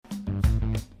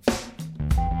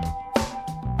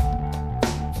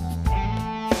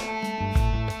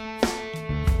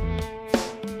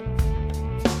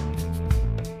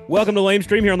Welcome to Lame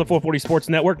Stream here on the 440 Sports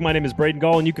Network. My name is Braden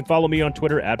Gall, and you can follow me on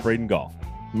Twitter at Braden Gall.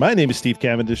 My name is Steve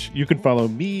Cavendish. You can follow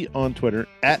me on Twitter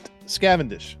at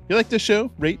Scavendish. If you like this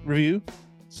show, rate, review,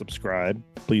 subscribe.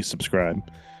 Please subscribe.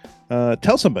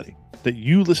 Tell somebody that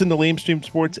you listen to Lame Stream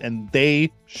Sports, and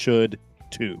they should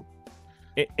too.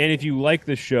 And if you like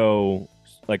the show,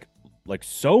 like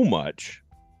so much,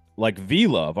 like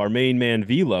V-Love, our main man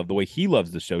V-Love, the way he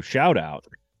loves the show, shout out.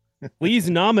 Please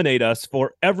nominate us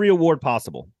for every award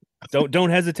possible. Don't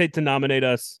hesitate to nominate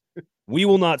us. We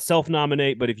will not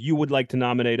self-nominate, but if you would like to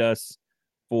nominate us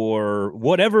for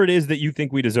whatever it is that you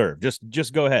think we deserve,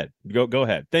 just go ahead. Go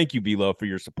ahead. Thank you, V-Love, for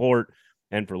your support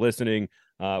and for listening.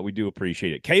 We do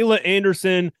appreciate it. Kayla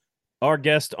Anderson, our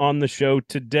guest on the show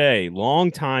today.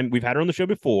 Long time. We've had her on the show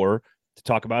before to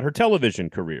talk about her television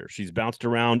career. She's bounced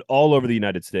around all over the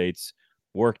United States,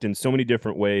 worked in so many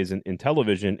different ways in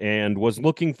television, and was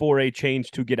looking for a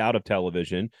change to get out of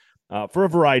television for a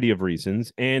variety of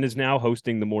reasons, and is now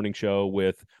hosting the morning show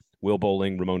with Will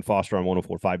Bowling, Ramon Foster on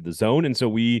 104.5 The Zone. And so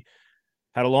we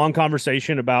had a long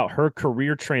conversation about her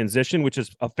career transition, which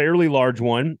is a fairly large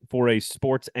one for a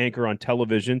sports anchor on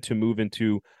television to move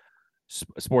into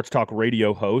sports talk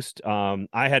radio host. In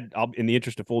the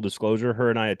interest of full disclosure, her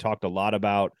and I had talked a lot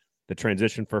about the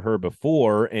transition for her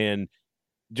before and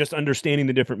just understanding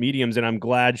the different mediums. And I'm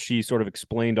glad she sort of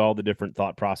explained all the different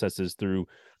thought processes through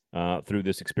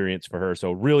this experience for her.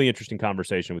 So really interesting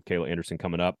conversation with Kayla Anderson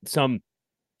coming up. Some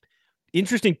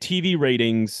interesting TV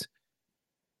ratings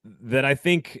that I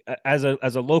think as a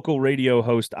local radio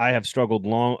host, I have struggled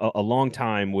a long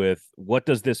time with. What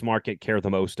does this market care the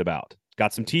most about?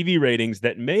 Got some TV ratings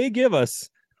that may give us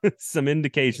some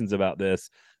indications about this.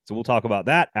 So we'll talk about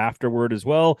that afterward as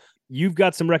well. You've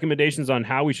got some recommendations on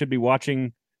how we should be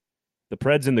watching the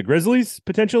Preds and the Grizzlies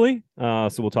potentially.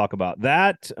 So we'll talk about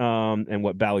that and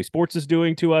what Bally Sports is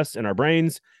doing to us and our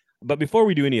brains. But before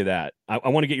we do any of that, I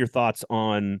want to get your thoughts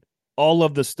on all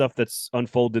of the stuff that's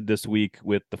unfolded this week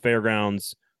with the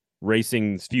Fairgrounds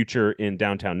Racing's future in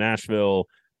downtown Nashville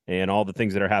and all the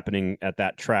things that are happening at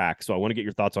that track. So I want to get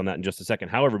your thoughts on that in just a second.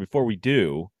 However, before we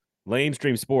do, Lame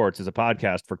Stream Sports is a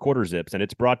podcast for Quarter Zips, and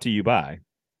it's brought to you by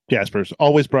Jaspers.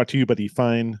 Always brought to you by the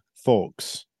fine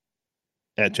folks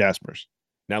at Jaspers.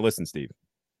 Now listen, Steve,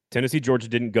 Tennessee, Georgia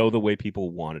didn't go the way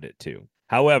people wanted it to.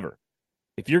 However,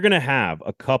 if you're going to have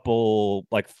a couple,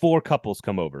 like 4 couples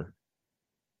come over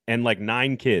and like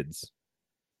 9 kids,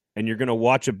 and you're going to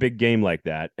watch a big game like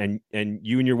that, and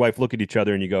you and your wife look at each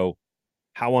other and you go,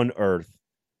 how on earth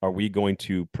are we going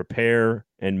to prepare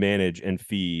and manage and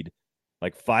feed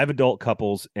like 5 adult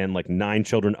couples and like 9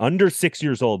 children under 6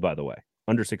 years old, by the way,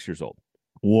 under 6 years old.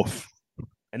 Woof.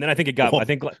 And then I think I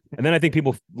think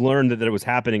people learned that it was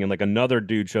happening, and like another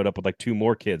dude showed up with like 2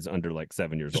 more kids under like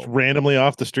 7 years just old. Randomly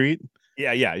off the street.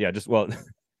 Yeah. Just, well,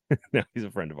 no, he's a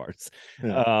friend of ours.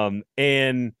 Yeah.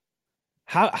 And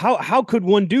how could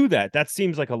one do that? That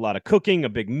seems like a lot of cooking, a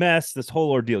big mess, this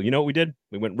whole ordeal. You know what we did?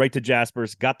 We went right to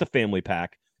Jasper's, got the family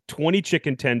pack, 20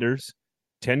 chicken tenders,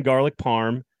 10 garlic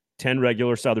parm, 10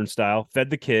 regular Southern style, fed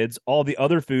the kids, all the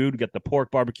other food. You got the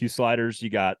pork barbecue sliders, you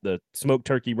got the smoked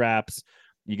turkey wraps,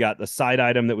 you got the side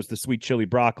item that was the sweet chili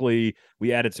broccoli.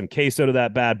 We added some queso to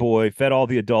that bad boy, fed all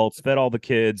the adults, fed all the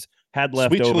kids, had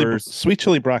leftovers. Sweet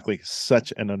chili broccoli,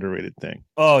 such an underrated thing.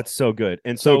 Oh, it's so good.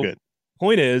 And so good.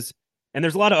 Point is, and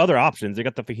there's a lot of other options. They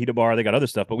got the fajita bar, they got other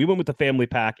stuff, but we went with the family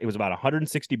pack. It was about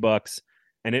 $160,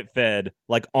 and it fed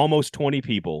like almost 20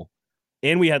 people.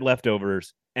 And we had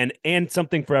leftovers and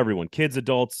something for everyone, kids,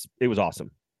 adults. It was awesome.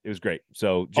 It was great.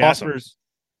 So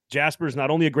Jasper's not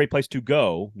only a great place to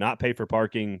go, not pay for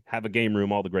parking, have a game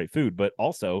room, all the great food, but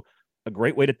also a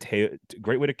great way to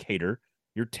cater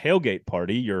your tailgate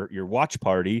party, your watch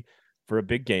party for a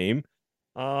big game.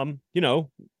 No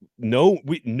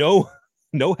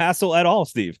hassle at all,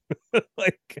 Steve.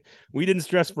 Like, we didn't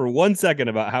stress for 1 second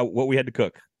about what we had to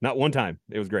cook. Not one time.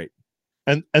 It was great.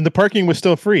 And the parking was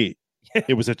still free.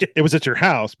 It was at your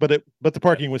house, but the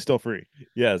parking was still free.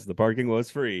 Yes, the parking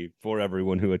was free for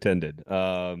everyone who attended.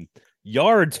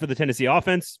 Yards for the Tennessee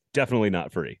offense, definitely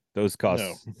not free. Those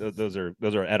costs, no. those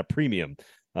are at a premium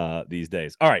these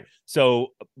days. All right. So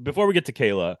before we get to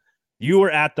Kayla, you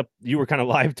were kind of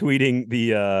live tweeting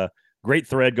the great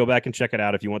thread. Go back and check it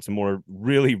out if you want some more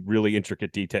really, really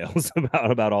intricate details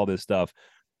about all this stuff.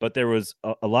 But there was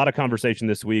a lot of conversation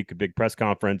this week, a big press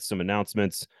conference, some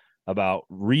announcements about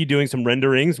redoing some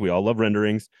renderings. We all love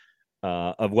renderings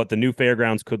of what the new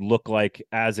fairgrounds could look like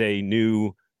as a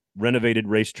new renovated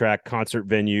racetrack, concert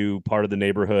venue, part of the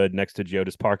neighborhood next to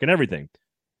Geodis Park and everything.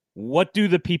 What do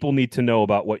the people need to know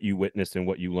about what you witnessed and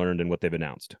what you learned and what they've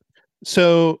announced?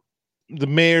 So the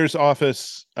mayor's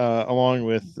office, along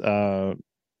with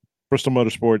Bristol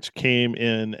Motorsports, came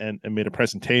in and made a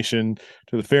presentation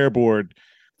to the fair board.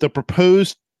 The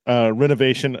proposed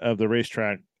renovation of the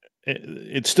racetrack,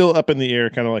 it's still up in the air,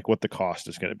 kind of like what the cost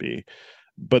is going to be.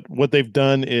 But what they've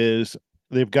done is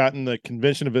they've gotten the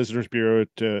Convention and Visitors Bureau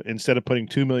to, instead of putting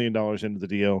 $2 million into the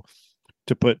deal,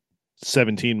 to put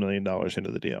 $17 million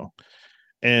into the deal.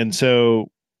 And so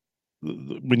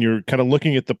when you're kind of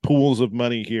looking at the pools of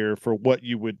money here for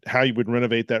how you would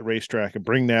renovate that racetrack and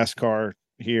bring NASCAR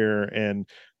here, and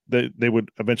they would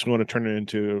eventually want to turn it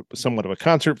into somewhat of a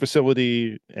concert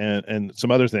facility and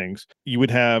some other things, you would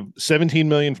have 17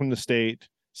 million from the state,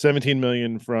 17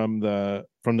 million from the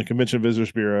Convention and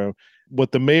Visitors Bureau.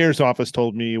 What the mayor's office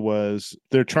told me was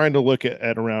they're trying to look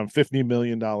at around $50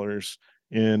 million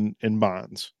in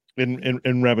bonds,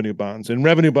 in revenue bonds. And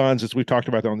revenue bonds, as we've talked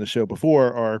about on the show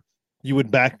before, are you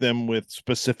would back them with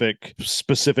specific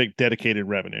dedicated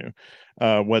revenue,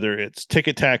 whether it's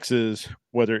ticket taxes,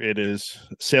 whether it is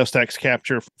sales tax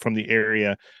capture from the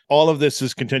area. All of this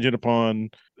is contingent upon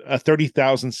a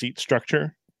 30,000 seat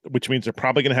structure, which means they're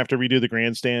probably going to have to redo the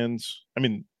grandstands. I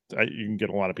mean, you can get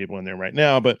a lot of people in there right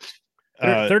now, but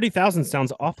 30,000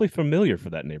 sounds awfully familiar for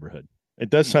that neighborhood.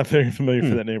 It does sound very familiar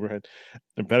for that neighborhood. As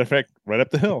a matter of fact, right up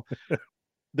the hill.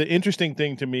 The interesting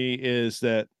thing to me is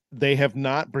that they have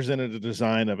not presented a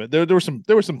design of it. There were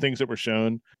some things that were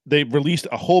shown. They released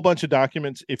a whole bunch of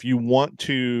documents. If you want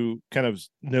to kind of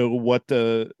know what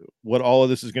all of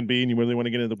this is going to be, and you really want to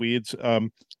get into the weeds,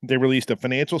 they released a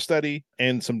financial study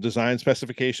and some design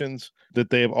specifications that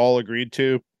they have all agreed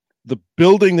to. The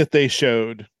building that they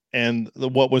showed and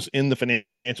what was in the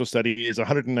financial study is a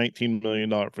 $119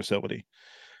 million facility.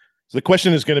 So the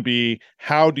question is going to be,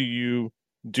 how do you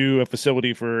do a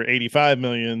facility for 85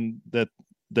 million that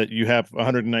you have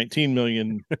 119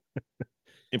 million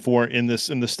for in the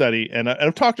study? And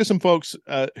I've talked to some folks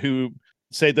who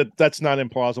say that that's not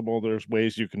implausible. There's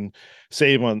ways you can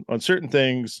save on certain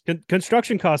things.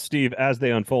 Construction costs, Steve, as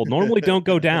they unfold, normally don't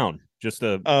go down. Just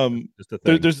a thing.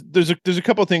 There's a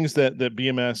couple of things that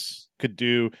BMS could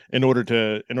do in order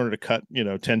to cut,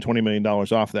 $10-20 million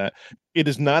off that. It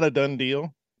is not a done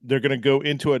deal. They're going to go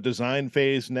into a design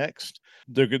phase next.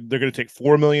 They're going to take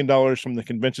 $4 million from the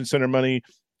convention center money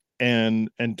and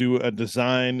do a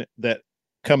design that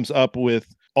comes up with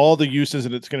all the uses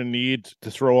that it's going to need to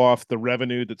throw off the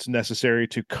revenue that's necessary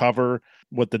to cover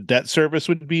what the debt service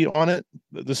would be on it.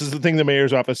 This is the thing the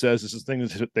mayor's office says. This is the thing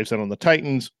that they've said on the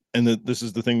Titans, and this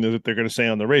is the thing that they're going to say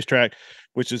on the racetrack,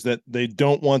 which is that they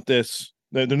don't want this.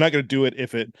 They're not going to do it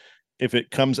if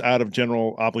it comes out of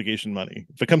general obligation money.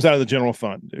 If it comes out of the general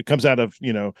fund, it comes out of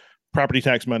property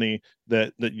tax money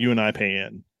that you and I pay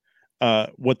in.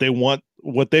 What they want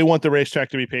the racetrack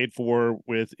to be paid for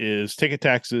with is ticket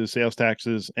taxes, sales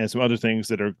taxes, and some other things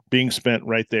that are being spent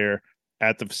right there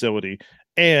at the facility,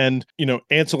 and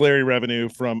ancillary revenue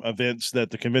from events that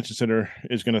the convention center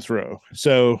is going to throw.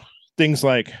 So things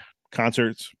like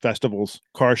concerts, festivals,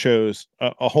 car shows,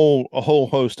 a whole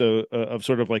host of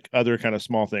sort of like other kind of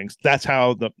small things. That's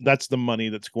the money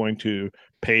that's going to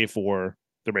pay for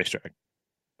the racetrack.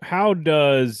 How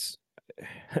does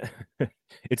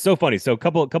it's so funny. So a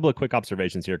couple of quick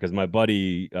observations here, because my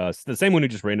buddy, the same one who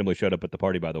just randomly showed up at the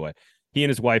party, by the way, he and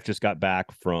his wife just got back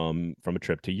from a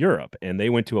trip to Europe, and they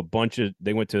went to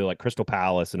like Crystal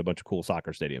Palace and a bunch of cool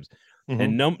soccer stadiums. Mm-hmm.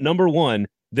 And number one,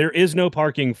 there is no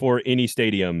parking for any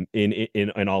stadium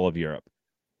in all of Europe,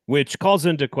 which calls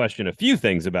into question a few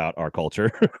things about our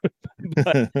culture.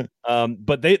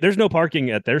 but there's no parking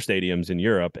at their stadiums in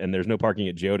Europe, and there's no parking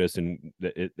at Geodis, and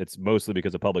it's mostly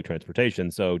because of public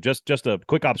transportation. So just a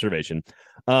quick observation.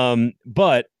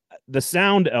 But the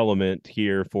sound element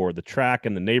here for the track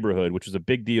and the neighborhood, which is a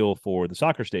big deal for the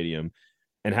soccer stadium,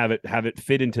 and have it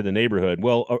fit into the neighborhood.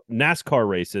 Well, NASCAR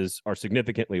races are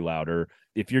significantly louder.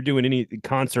 If you're doing any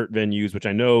concert venues, which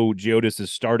I know Geodis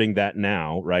is starting that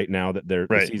now, right now that the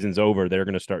season's over, they're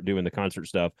going to start doing the concert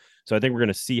stuff. So I think we're going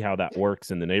to see how that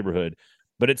works in the neighborhood.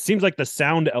 But it seems like the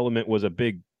sound element was a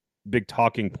big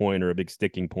talking point or a big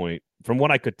sticking point from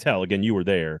what I could tell. Again, you were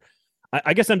there.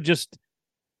 I guess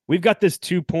we've got this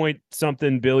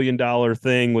 $2-point-something billion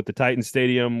thing with the Titan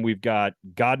Stadium. We've got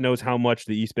God knows how much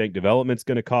the East Bank development's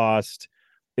going to cost.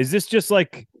 Is this just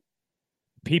like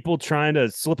people trying to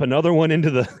slip another one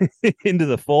into the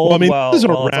fold? Well, I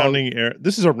mean,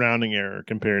 this is a rounding error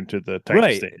compared to the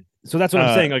Titan Stadium. So that's what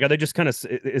I'm saying. Like, are they just kind of?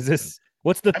 Is this?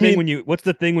 What's the thing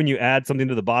when you add something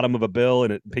to the bottom of a bill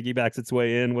and it piggybacks its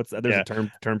way in? There's a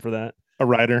term for that. A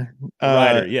rider.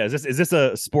 Yeah. Is this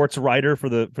a sports writer for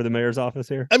the mayor's office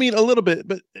here? I mean, a little bit,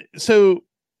 but so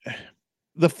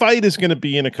the fight is going to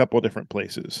be in a couple of different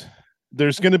places.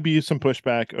 there's going to be some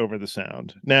pushback over the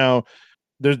sound. Now,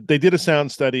 they did a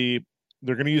sound study.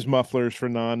 They're going to use mufflers for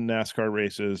non-NASCAR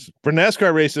races. For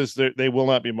NASCAR races, they will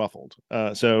not be muffled.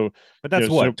 But that's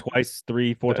twice,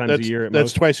 3-4 times a year at that's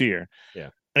most? Twice a year. Yeah.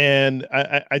 And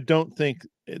I don't think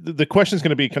the question is going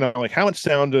to be kind of like, how much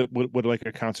sound would like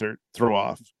a concert throw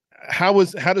off? How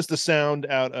does the sound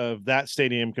out of that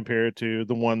stadium compare to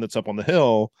the one that's up on the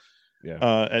hill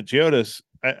at Geodis?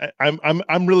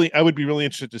 I would be really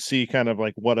interested to see kind of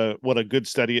like what a good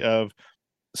study of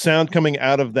sound coming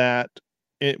out of that,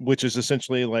 which is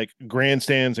essentially like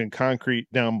grandstands and concrete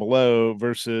down below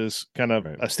versus kind of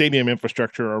a stadium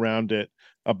infrastructure around it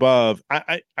above.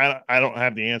 I don't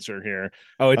have the answer here.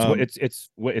 Oh,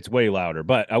 it's way louder.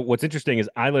 But what's interesting is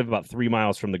I live about 3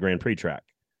 miles from the Grand Prix track.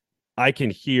 I can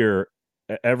hear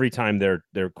every time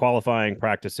they're qualifying,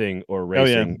 practicing, or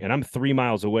racing, and I'm 3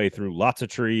 miles away through lots of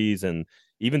trees and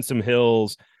even some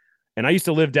hills. And I used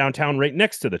to live downtown right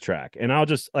next to the track. And I'll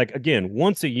just again,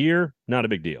 once a year, not a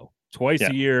big deal. Twice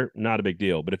a year, not a big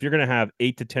deal. But if you're going to have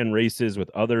 8 to 10 races with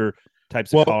other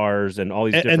types of cars and all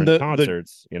these different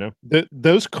concerts,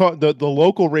 the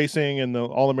local racing and the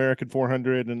All-American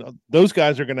 400 and those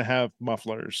guys are going to have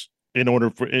mufflers in order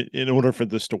for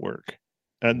this to work.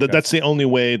 And that's the only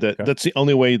way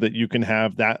that you can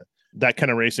have that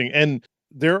kind of racing. And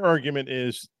their argument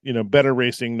is, better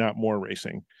racing, not more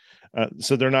racing.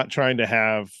 So they're not trying to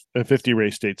have 50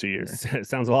 race dates a year. It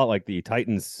sounds a lot like the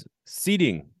Titans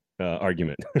seating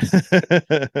argument.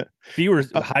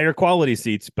 Higher quality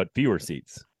seats, but fewer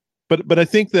seats. But I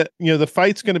think that the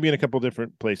fight's going to be in a couple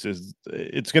different places.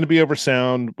 It's going to be over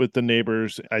sound with the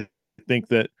neighbors. I think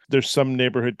that there's some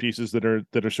neighborhood pieces that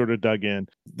are sort of dug in.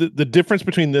 The difference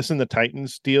between this and the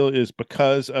Titans deal is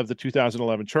because of the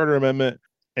 2011 charter amendment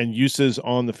and uses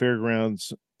on the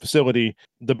fairgrounds facility.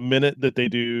 The minute that they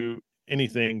do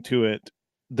anything to it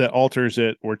that alters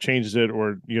it or changes it,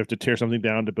 or you have to tear something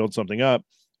down to build something up,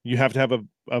 you have to have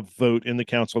a vote in the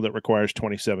council that requires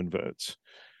 27 votes,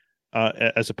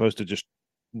 as opposed to just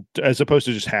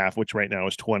half, which right now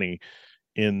is 20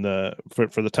 for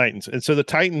the Titans. And so the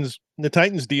Titans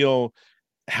deal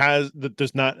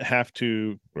does not have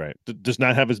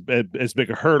as big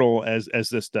a hurdle as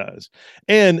this does.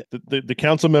 And the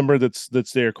council member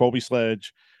that's there, Colby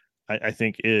Sledge, I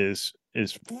think is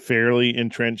fairly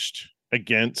entrenched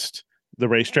against the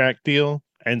racetrack deal.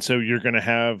 And so you're going to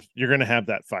have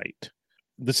that fight.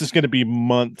 This is going to be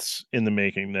months in the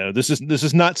making, though. This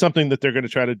is not something that they're going to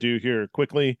try to do here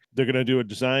quickly. They're going to do a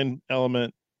design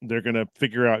element. They're going to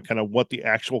figure out kind of what the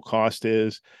actual cost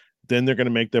is. Then they're going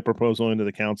to make their proposal into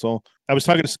the council. I was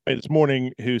talking to somebody this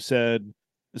morning who said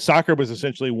soccer was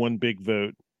essentially one big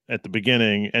vote at the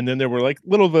beginning, and then there were like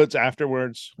little votes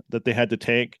afterwards that they had to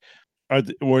take.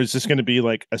 Or is this going to be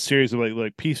like a series of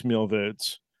like piecemeal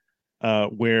votes,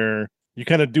 where you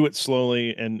kind of do it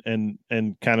slowly and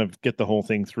kind of get the whole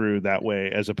thing through that way,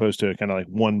 as opposed to kind of like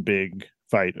one big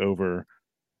fight over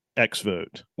X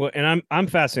vote? Well, and I'm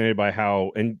fascinated by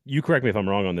how, and you correct me if I'm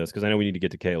wrong on this, because I know we need to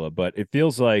get to Caleb, but it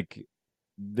feels like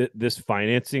this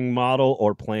financing model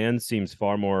or plan seems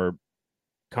far more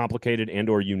complicated and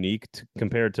or unique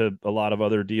compared to a lot of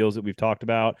other deals that we've talked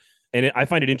about. And I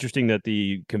find it interesting that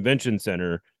the convention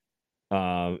center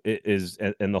is,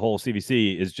 and the whole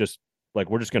CVC is just like,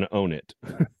 we're just going to own it.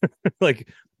 Like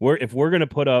if we're going to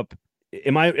put up,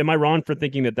 am I wrong for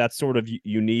thinking that that's sort of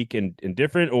unique and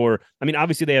different? Or, I mean,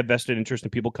 obviously they have vested interest in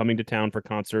people coming to town for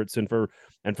concerts and for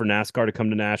NASCAR to come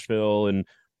to Nashville, and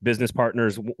business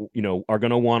partners, are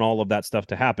going to want all of that stuff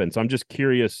to happen. So I'm just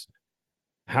curious,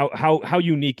 how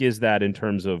unique is that in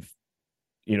terms of,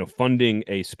 funding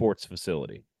a sports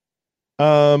facility?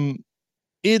 I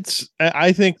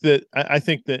think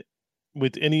that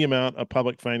with any amount of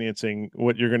public financing,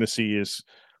 what you're going to see is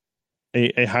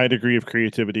a high degree of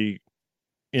creativity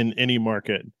in any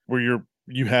market where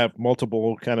you have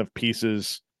multiple kind of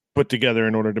pieces put together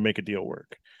in order to make a deal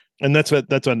work. And that's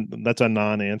a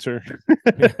non-answer.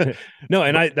 No,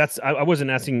 and I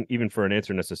wasn't asking even for an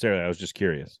answer necessarily. I was just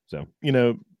curious. So,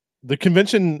 the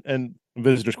Convention and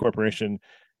Visitors Corporation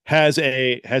has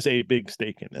a big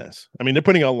stake in this. I mean, they're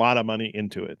putting a lot of money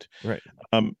into it. Right.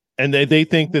 And they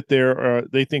think that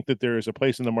there is a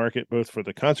place in the market both for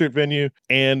the concert venue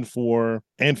and for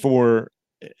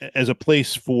as a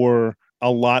place for a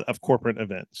lot of corporate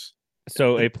events.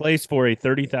 So a place for a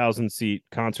 30,000 seat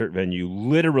concert venue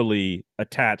literally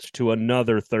attached to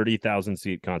another 30,000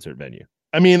 seat concert venue.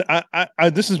 I mean, I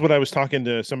this is what I was talking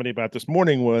to somebody about this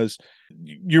morning, was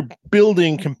you're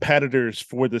building competitors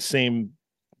for the same,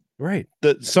 right?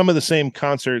 Some of the same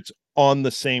concerts on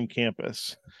the same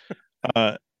campus.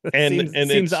 And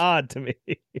seems odd to me.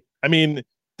 I mean,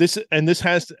 this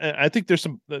has, I think there's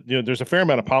some, there's a fair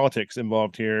amount of politics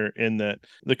involved here, in that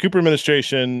the Cooper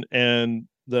administration and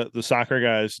the soccer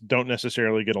guys don't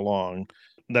necessarily get along.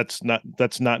 That's not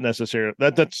necessarily,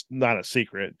 that's not a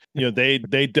secret.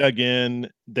 They dug in,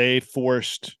 they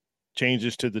forced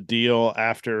changes to the deal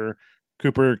after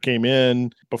Cooper came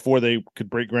in, before they could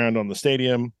break ground on the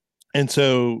stadium. And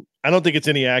so I don't think it's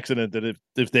any accident that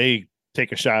if they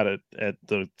take a shot at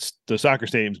the soccer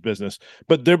stadium's business,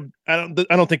 but I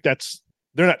don't think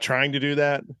they're not trying to do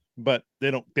that, but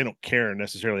they don't care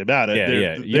necessarily about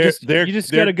it. You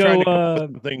just got to go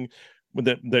something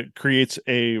that creates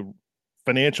a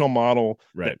financial model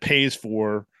that pays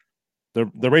for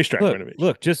the racetrack renovation.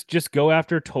 Look, just go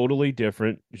after totally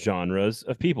different genres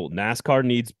of people. NASCAR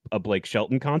needs a Blake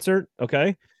Shelton concert,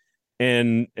 okay?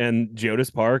 And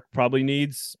Geodis Park probably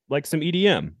needs like some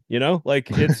EDM,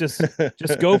 like it's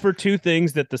just go for two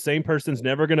things that the same person's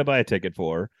never going to buy a ticket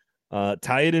for.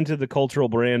 Tie it into the cultural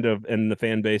brand and the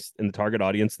fan base and the target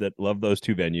audience that love those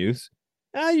two venues.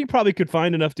 You probably could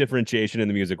find enough differentiation in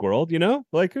the music world,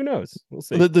 like who knows? We'll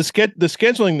see. The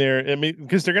scheduling there, I mean,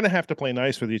 because they're going to have to play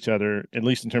nice with each other, at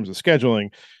least in terms of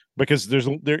scheduling, because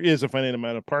there is a finite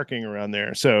amount of parking around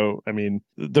there. So, I mean,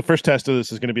 the first test of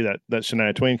this is going to be that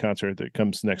Shania Twain concert that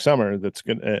comes next summer. That's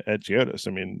going at Geodis.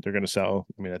 I mean, they're going to sell.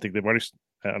 I mean, I think they've already.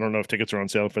 I don't know if tickets are on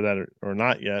sale for that or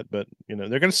not yet, but they're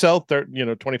going to sell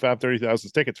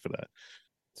 25,000-30,000 tickets for that.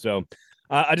 So.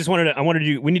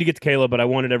 We need to get to Kayla, but I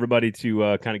wanted everybody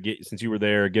to kind of since you were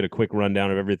there, get a quick rundown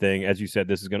of everything. As you said,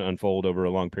 this is going to unfold over a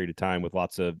long period of time with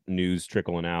lots of news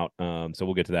trickling out. So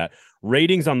we'll get to that.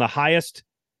 Ratings on the highest,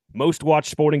 most watched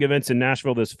sporting events in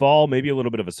Nashville this fall. Maybe a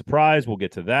little bit of a surprise. We'll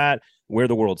get to that. Where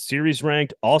the World Series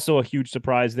ranked. Also a huge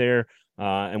surprise there.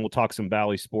 And we'll talk some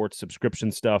Bally Sports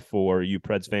subscription stuff for you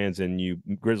Preds fans and you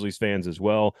Grizzlies fans as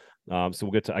well. So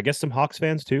we'll get to, I guess, some Hawks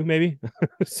fans too, maybe.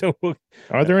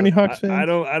 Are there any Hawks fans? I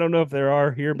don't know if there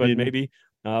are here, but maybe.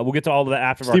 We'll get to all of that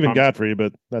after Stephen Godfrey,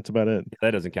 but that's about it.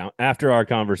 That doesn't count. After our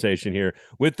conversation here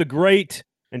with the great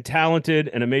and talented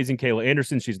and amazing Kayla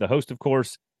Anderson. She's the host, of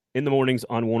course, in the mornings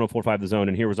on 104.5 The Zone.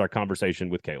 And here was our conversation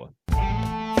with Kayla.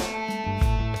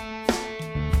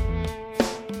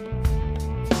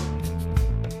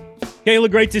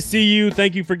 Kayla, great to see you.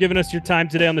 Thank you for giving us your time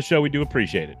today on the show. We do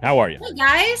appreciate it. How are you? Hey,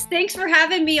 guys. Thanks for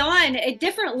having me on. A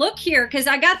different look here because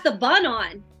I got the bun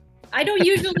on. I don't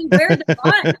usually wear the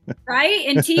bun, right?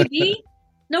 In TV,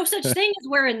 no such thing as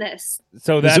wearing this.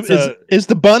 So that's is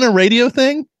the bun a radio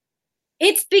thing?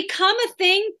 It's become a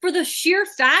thing for the sheer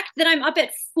fact that I'm up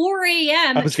at 4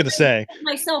 a.m. I was going to say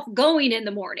myself going in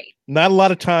the morning. Not a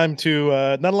lot of time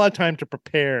to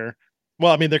prepare.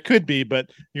 Well, I mean, there could be,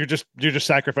 but you're just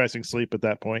sacrificing sleep at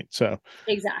that point. So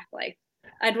exactly.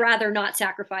 I'd rather not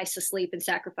sacrifice the sleep and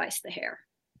sacrifice the hair.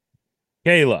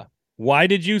 Kayla, why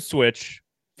did you switch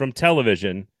from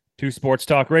television to sports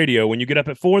talk radio when you get up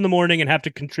at 4 a.m. and have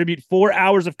to contribute 4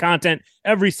 hours of content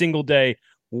every single day?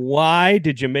 Why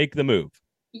did you make the move?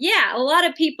 Yeah, a lot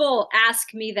of people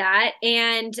ask me that,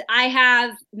 and I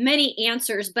have many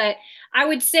answers, but I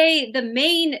would say the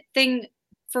main thing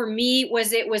for me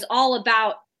was it was all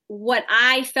about what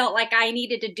I felt like I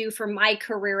needed to do for my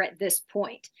career at this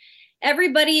point.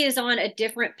 Everybody is on a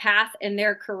different path in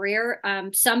their career.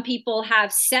 Some people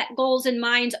have set goals in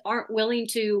mind, aren't willing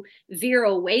to veer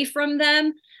away from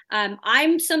them.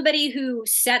 I'm somebody who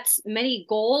sets many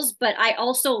goals, but I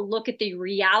also look at the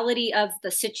reality of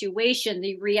the situation,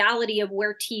 the reality of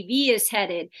where TV is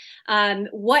headed,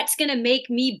 what's going to make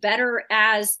me better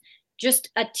as just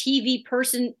a TV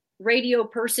person, radio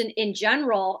person in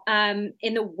general,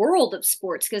 in the world of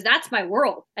sports, because that's my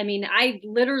world. I mean, I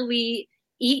literally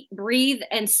eat, breathe,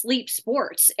 and sleep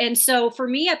sports. And so for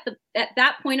me at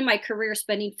that point in my career,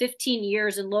 spending 15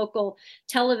 years in local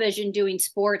television doing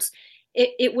sports,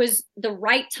 it was the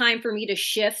right time for me to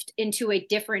shift into a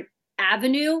different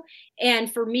avenue.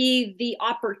 And for me, the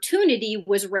opportunity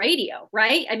was radio,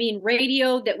 right? I mean,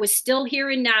 radio that was still here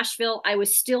in Nashville. I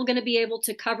was still going to be able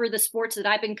to cover the sports that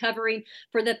I've been covering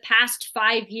for the past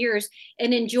 5 years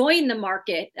and enjoying the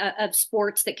market of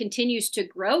sports that continues to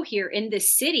grow here in this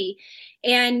city.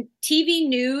 And TV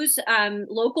news,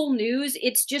 local news,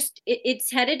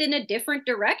 it's headed in a different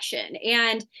direction.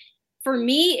 And for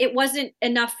me, it wasn't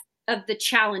enough of the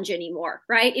challenge anymore,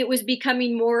 right? It was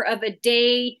becoming more of a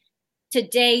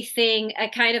day-to-day thing, a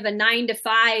kind of a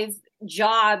 9-to-5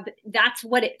 job. That's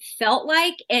what it felt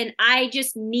like. And I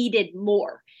just needed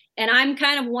more. And I'm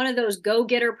kind of one of those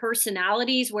go-getter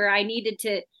personalities where I needed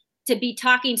to be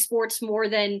talking sports more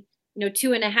than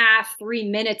 2.5-3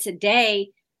 minutes a day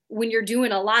when you're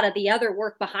doing a lot of the other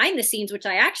work behind the scenes, which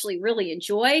I actually really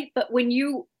enjoy. But when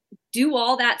you do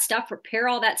all that stuff, prepare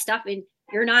all that stuff, and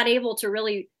you're not able to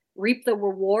really reap the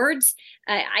rewards.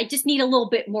 I just need a little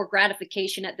bit more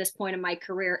gratification at this point in my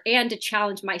career and to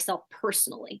challenge myself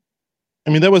personally. I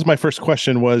mean, that was my first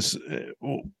question was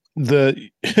the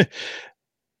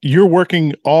you're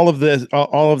working all of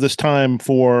this time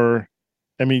for,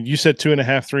 I mean, you said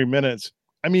 2.5, 3 minutes.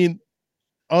 I mean,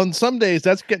 on some days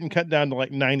that's getting cut down to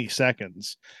like 90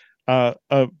 seconds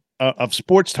of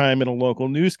sports time in a local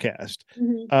newscast.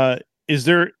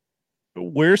 Mm-hmm.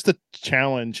 Where's the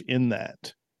challenge in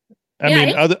that? I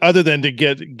mean, other than to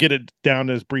get it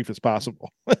down as brief as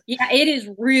possible. Yeah, it is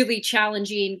really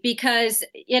challenging because,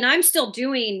 and I'm still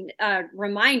doing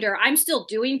reminder, I'm still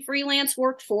doing freelance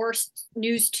work for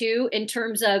News 2 in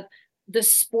terms of the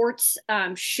sports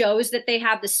shows that they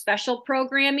have, the special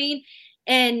programming.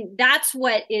 And that's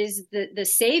what is the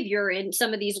savior in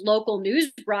some of these local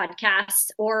news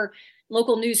broadcasts or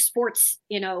local news sports,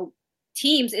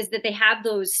 teams, is that they have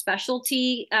those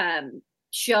specialty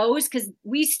shows. Because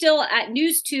we still at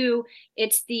News 2,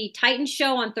 it's the Titans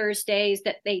show on Thursdays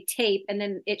that they tape, and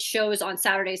then it shows on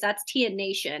Saturdays. That's TN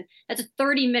Nation. That's a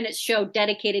 30-minute show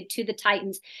dedicated to the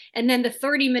Titans. And then the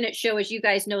 30-minute show, as you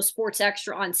guys know, Sports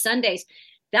Extra on Sundays.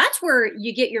 That's where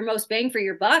you get your most bang for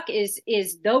your buck is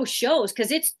those shows,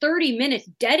 because it's 30 minutes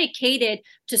dedicated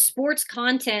to sports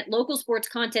content, local sports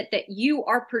content that you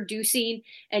are producing,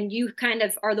 and you kind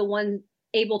of are the one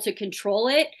able to control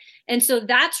it. And so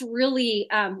that's really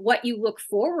what you look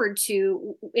forward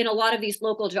to in a lot of these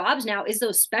local jobs now, is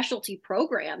those specialty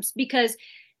programs, because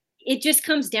it just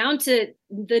comes down to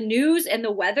the news and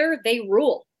the weather. They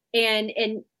rule. And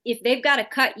if they've got to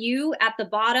cut you at the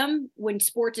bottom when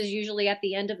sports is usually at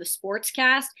the end of a sports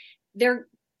cast, they're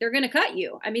going to cut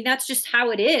you. I mean, that's just how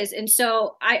it is. And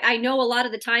so I know a lot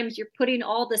of the times you're putting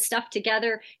all the stuff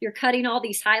together, you're cutting all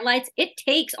these highlights. It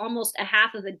takes almost a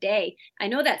half of a day. I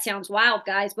know that sounds wild,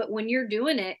 guys, but when you're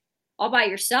doing it all by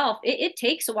yourself, it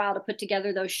takes a while to put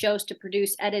together those shows, to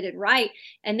produce, edit, and write.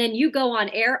 And then you go on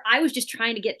air. I was just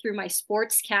trying to get through my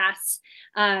sports casts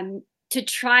to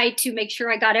try to make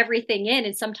sure I got everything in.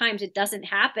 And sometimes it doesn't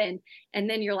happen. And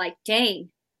then you're like, dang,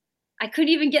 I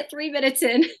couldn't even get 3 minutes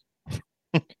in.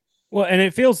 Well, and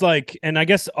it feels like, and I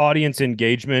guess audience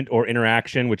engagement or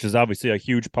interaction, which is obviously a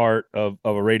huge part of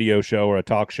a radio show or a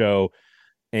talk show,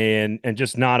 and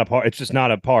just not a part. It's just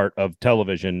not a part of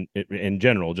television in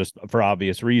general, just for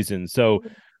obvious reasons. So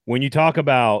when you talk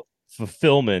about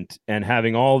fulfillment and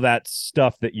having all that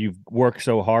stuff that you've worked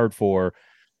so hard for,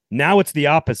 now it's the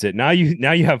opposite. Now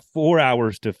you have 4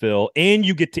 hours to fill, and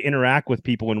you get to interact with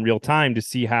people in real time to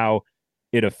see how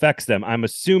it affects them. I'm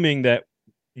assuming that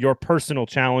your personal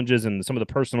challenges and some of the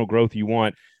personal growth you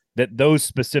want, that those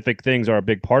specific things are a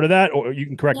big part of that, or you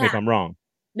can correct me if I'm wrong.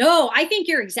 No, I think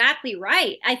you're exactly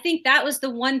right. I think that was the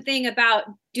one thing about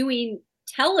doing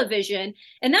television,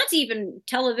 and that's even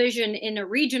television in a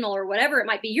regional or whatever it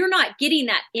might be. You're not getting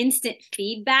that instant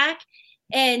feedback.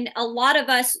 And a lot of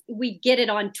us, we get it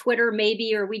on Twitter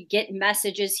maybe, or we get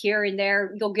messages here and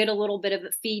there. You'll get a little bit of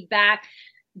a feedback,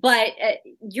 but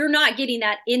you're not getting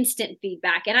that instant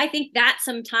feedback. And I think that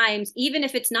sometimes, even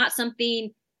if it's not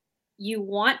something you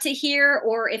want to hear,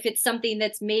 or if it's something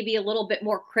that's maybe a little bit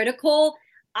more critical,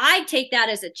 I take that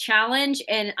as a challenge.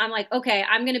 And I'm like, okay,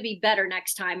 I'm going to be better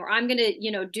next time, or I'm going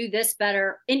to, do this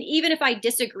better. And even if I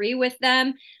disagree with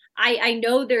them, I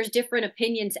know there's different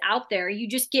opinions out there. You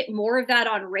just get more of that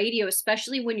on radio,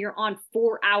 especially when you're on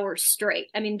 4 hours straight.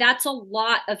 I mean, that's a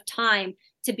lot of time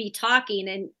to be talking.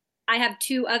 And I have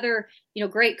 2 other,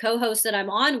 great co-hosts that I'm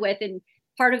on with. And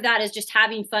part of that is just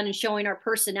having fun and showing our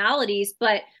personalities.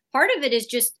 But part of it is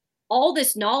just all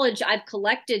this knowledge I've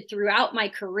collected throughout my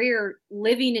career,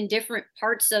 living in different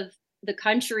parts of the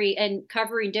country and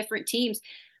covering different teams.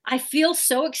 I feel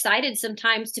so excited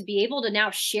sometimes to be able to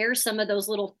now share some of those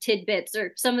little tidbits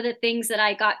or some of the things that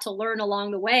I got to learn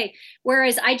along the way.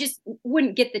 Whereas I just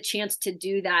wouldn't get the chance to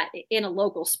do that in a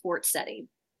local sports setting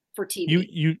for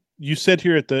TV. You said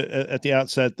here at the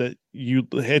outset that you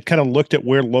had kind of looked at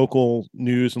where local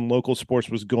news and local sports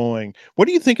was going. Where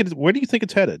do you think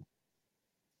it's headed?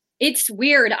 It's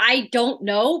weird. I don't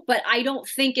know, but I don't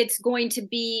think it's going to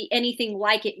be anything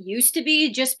like it used to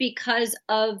be, just because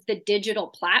of the digital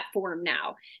platform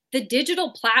now. The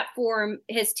digital platform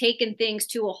has taken things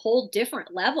to a whole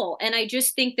different level. And I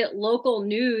just think that local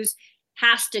news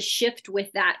has to shift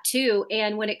with that too.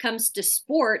 And when it comes to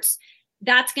sports,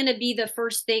 that's going to be the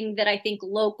first thing that I think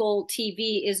local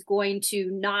TV is going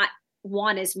to not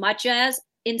want as much as.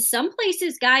 In some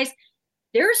places, guys,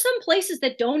 there are some places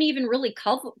that don't even really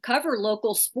cover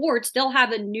local sports. They'll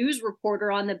have a news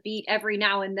reporter on the beat every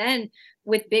now and then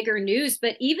with bigger news.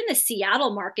 But even the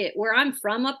Seattle market, where I'm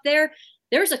from up there,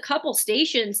 there's a couple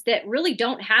stations that really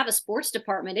don't have a sports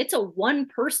department. It's a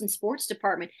one-person sports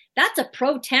department. That's a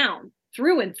pro town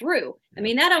through and through. I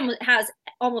mean, that has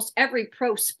almost every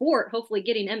pro sport, hopefully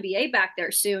getting NBA back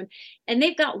there soon. And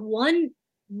they've got one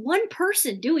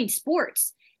person doing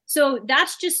sports. So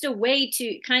that's just a way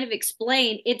to kind of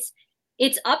explain it's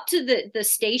up to the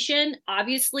station,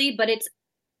 obviously, but it's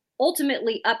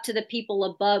ultimately up to the people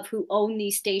above who own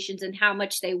these stations and how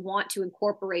much they want to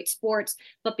incorporate sports.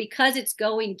 But because it's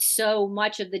going so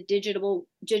much of the digital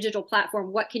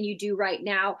platform, what can you do right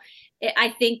now? I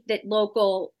think that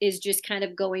local is just kind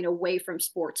of going away from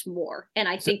sports more. And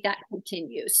I think that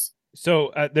continues.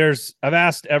 So I've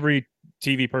asked every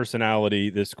TV personality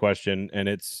this question, and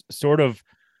it's sort of,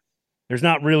 there's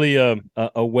not really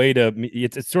a way to,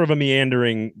 it's sort of a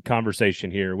meandering conversation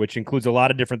here, which includes a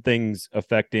lot of different things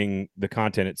affecting the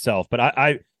content itself. But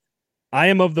I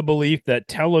am of the belief that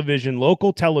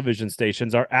local television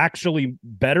stations are actually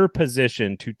better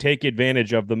positioned to take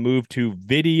advantage of the move to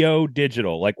video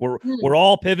digital. Like we're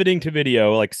all pivoting to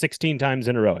video like 16 times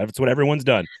in a row. That's what everyone's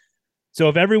done. So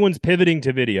if everyone's pivoting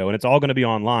to video and it's all going to be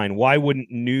online, why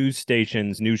wouldn't news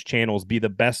stations, news channels be the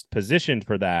best positioned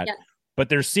for that? Yeah. But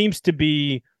there seems to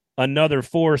be another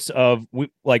force of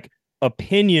like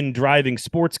opinion driving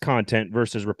sports content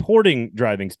versus reporting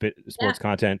driving sports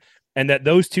content. And that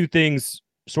those two things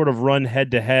sort of run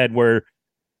head to head, where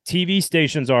TV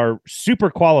stations are super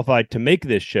qualified to make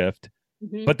this shift,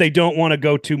 but they don't want to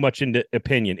go too much into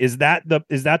opinion. Is that the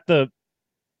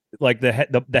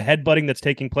headbutting that's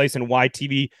taking place, and why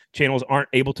TV channels aren't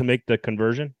able to make the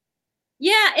conversion?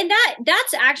 Yeah, and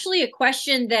that's actually a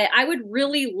question that I would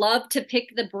really love to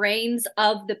pick the brains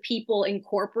of the people in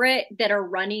corporate that are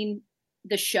running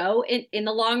the show in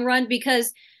the long run,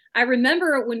 because I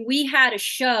remember when we had a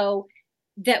show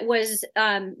that was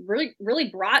really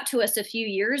brought to us a few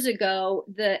years ago.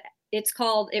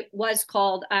 It was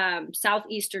called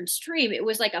Southeastern Stream. It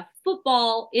was like a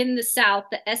football in the South,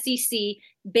 the SEC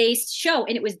based show,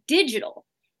 and it was digital.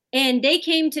 And they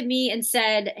came to me and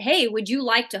said, hey, would you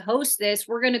like to host this?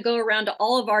 We're going to go around to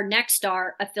all of our Nexstar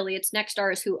affiliates.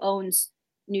 Nexstar is who owns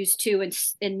News 2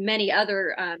 and many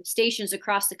other stations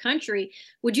across the country.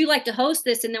 Would you like to host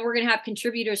this? And then we're going to have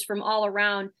contributors from all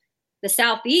around the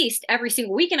Southeast every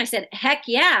single week. And I said, heck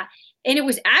yeah. And it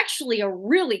was actually a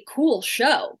really cool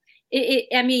show.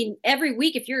 I mean, every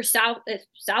week, if you're a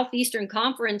Southeastern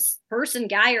Conference person,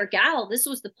 guy or gal, this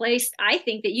was the place, I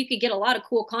think, that you could get a lot of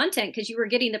cool content, because you were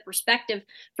getting the perspective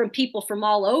from people from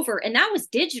all over. And that was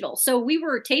digital. So we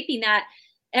were taping that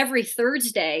every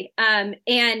Thursday. And,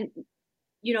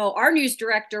 you know, our news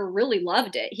director really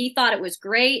loved it. He thought it was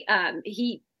great.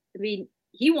 He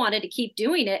wanted to keep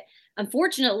doing it.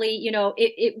 Unfortunately, you know,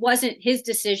 it wasn't his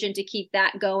decision to keep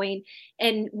that going.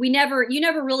 And you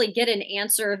never really get an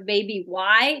answer of maybe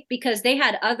why, because they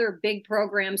had other big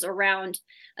programs around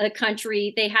the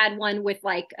country. They had one with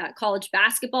college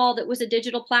basketball that was a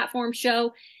digital platform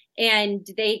show, and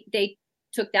they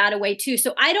took that away too.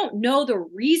 So I don't know the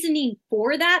reasoning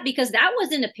for that, because that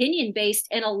was an opinion based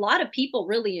and a lot of people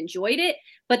really enjoyed it,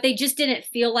 but they just didn't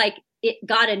feel like it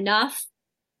got enough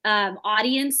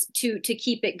audience to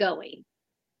keep it going.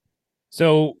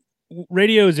 So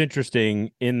radio is interesting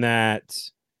in that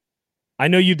I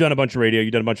know you've done a bunch of radio,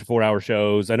 you've done a bunch of 4-hour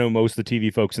shows. I know most of the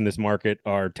TV folks in this market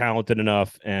are talented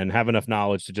enough and have enough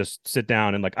knowledge to just sit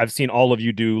down and I've seen all of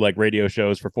you do radio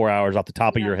shows for 4 hours off the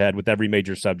top of your head with every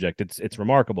major subject. It's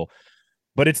remarkable,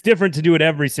 but it's different to do it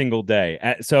every single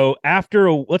day. So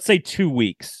after let's say 2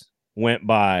 weeks went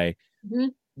by,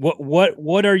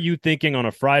 what are you thinking on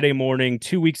a Friday morning?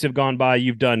 2 weeks have gone by.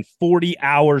 You've done 40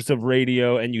 hours of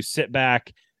radio, and you sit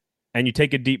back and you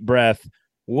take a deep breath.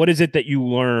 What is it that you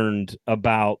learned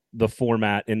about the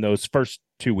format in those first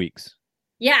 2 weeks?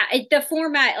 Yeah, the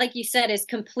format, like you said, is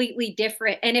completely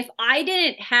different. And if I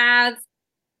didn't have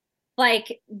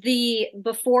the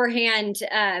beforehand,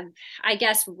 I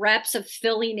guess, reps of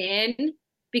filling in,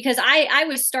 because I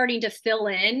was starting to fill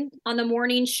in on the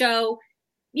morning show,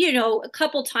 you know, a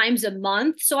couple times a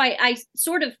month. So I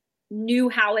sort of knew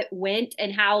how it went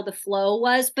and how the flow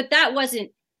was, but that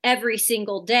wasn't every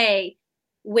single day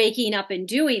waking up and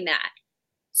doing that.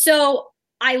 So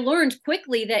I learned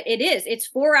quickly that it's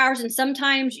 4 hours, and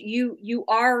sometimes you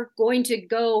are going to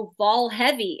go Vol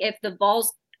heavy if the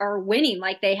Vols are winning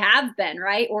like they have been,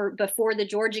 right? Or before the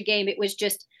Georgia game, it was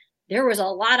just, there was a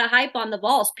lot of hype on the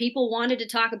Vols. People wanted to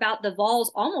talk about the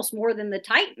Vols almost more than the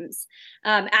Titans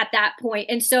at that point.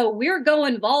 And so we're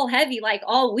going Vol heavy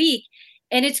all week.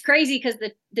 And it's crazy because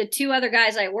the two other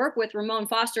guys I work with, Ramon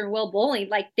Foster and Will Bowling,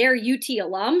 like they're UT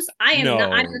alums. I am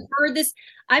not.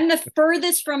 I'm the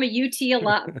furthest from a UT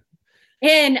alum.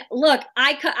 And look,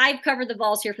 I've covered the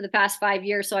Vols here for the past 5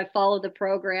 years, so I followed the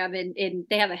program, and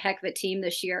they have a heck of a team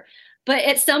this year. But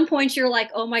at some point, you're like,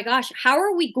 oh my gosh, how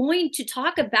are we going to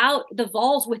talk about the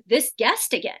Vols with this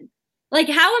guest again? Like,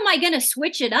 how am I going to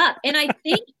switch it up? And I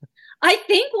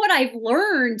think what I've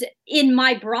learned in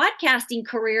my broadcasting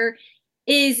career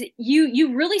is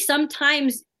you really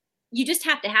sometimes you just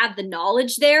have to have the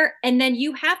knowledge there, and then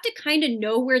you have to kind of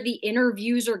know where the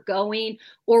interviews are going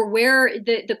or where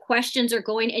the questions are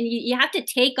going, and you have to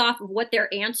take off of what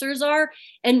their answers are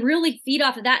and really feed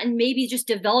off of that, and maybe just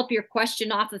develop your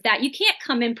question off of that. You can't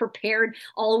come in prepared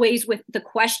always with the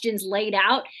questions laid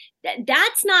out.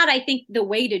 That's not, I think, the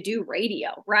way to do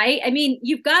radio, right? I mean,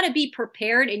 you've got to be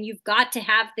prepared and you've got to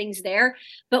have things there,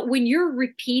 but when you're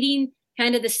repeating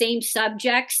kind of the same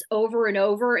subjects over and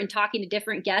over and talking to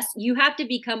different guests, you have to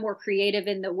become more creative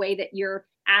in the way that you're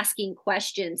asking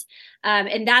questions.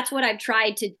 And that's what I've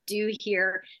tried to do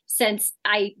here, since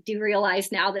I do realize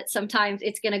now that sometimes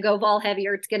it's going to go Vol heavy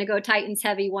or it's going to go Titans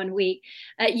heavy one week.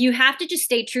 You have to just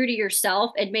stay true to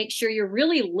yourself and make sure you're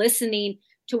really listening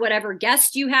to whatever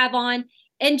guest you have on,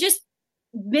 and just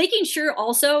making sure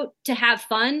also to have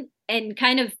fun, and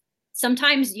kind of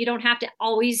sometimes you don't have to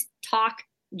always talk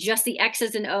just the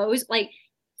X's and O's, like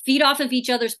feed off of each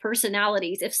other's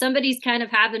personalities. If somebody's kind of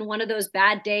having one of those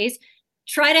bad days,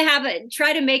 try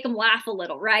to make them laugh a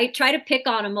little, right? Try to pick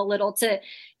on them a little to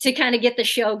kind of get the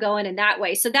show going in that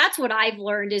way. So that's what I've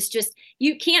learned, is just,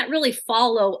 you can't really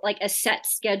follow like a set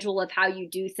schedule of how you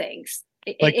do things.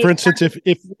 For instance,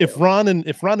 if Ron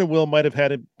and Will might have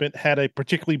had a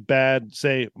particularly bad,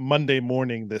 say, Monday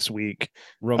morning this week,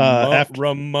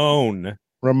 Ramon,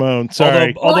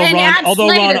 sorry. Although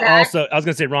Ron also, I was going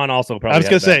to say Ron also probably. I was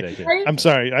going to say, I'm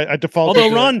sorry, I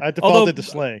defaulted. I defaulted to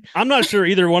slang. I'm not sure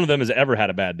either one of them has ever had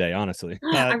a bad day, honestly.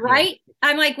 Right?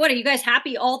 I'm like, what, are you guys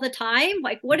happy all the time?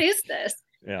 Like, what is this?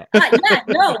 Yeah.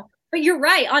 No. But you're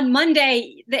right. On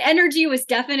Monday, the energy was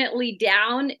definitely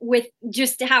down with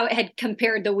just how it had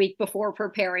compared the week before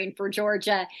preparing for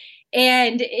Georgia.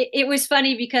 And it was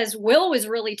funny because Will was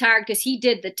really tired because he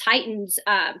did the Titans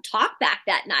talk back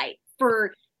that night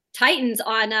for Titans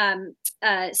on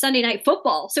Sunday Night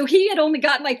Football. So he had only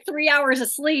gotten like 3 hours of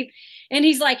sleep. And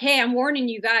he's like, hey, I'm warning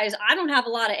you guys, I don't have a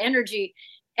lot of energy.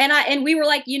 And we were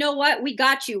like, you know what? We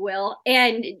got you, Will.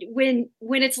 And when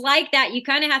it's like that, you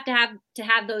kind of have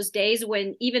have those days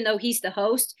when, even though he's the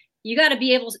host, you got to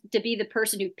be able to be the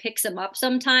person who picks him up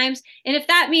sometimes. And if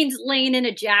that means laying in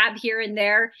a jab here and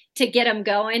there to get him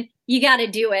going, you got to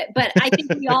do it. But I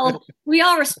think we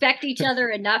all respect each other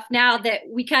enough now that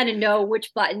we kind of know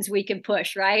which buttons we can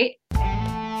push, right?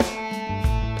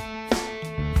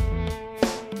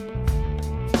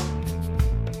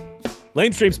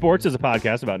 Lamestream Sports is a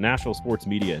podcast about Nashville sports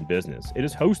media and business. It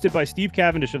is hosted by Steve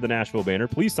Cavendish of the Nashville Banner.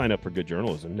 Please sign up for good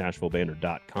journalism,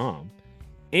 NashvilleBanner.com.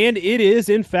 And it is,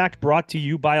 in fact, brought to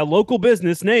you by a local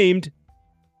business named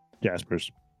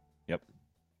Jaspers. Yep,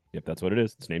 that's what it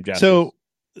is. It's named Jaspers.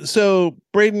 So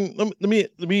Braden, let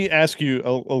me ask you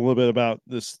a little bit about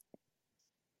this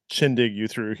shindig you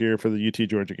threw here for the UT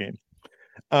Georgia game.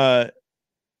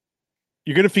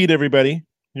 You're going to feed everybody.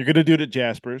 You're going to do it at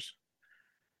Jaspers.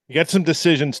 You got some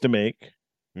decisions to make.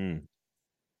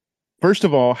 First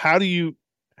of all, how do you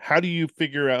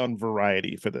figure out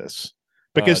variety for this?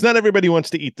 Because not everybody wants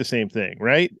to eat the same thing,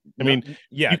 right? I mean,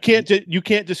 you can't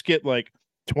just get like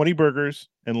 20 burgers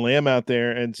and lay them out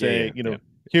there and say,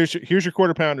 here's your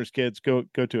quarter pounders, kids, go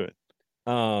to it.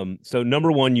 So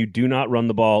number one, you do not run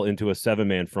the ball into a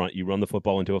 7-man front. You run the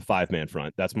football into a 5-man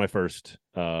front. That's my first.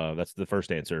 That's the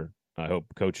first answer. I hope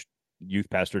Coach Youth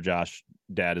Pastor Josh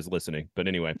dad is listening, but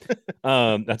anyway,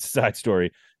 that's a side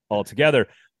story altogether.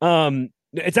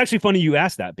 It's actually funny you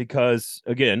asked that because,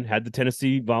 again, had the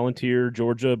Tennessee Volunteer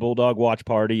Georgia Bulldog watch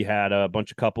party, had a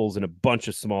bunch of couples and a bunch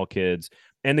of small kids,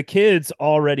 and the kids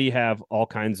already have all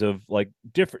kinds of like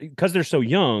different, because they're so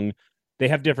young, they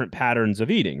have different patterns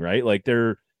of eating, right? Like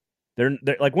they're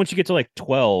like, once you get to like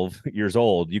 12 years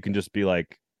old, you can just be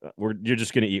like, you're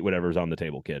just going to eat whatever's on the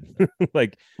table, kid.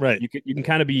 Like, right. You can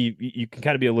kind of be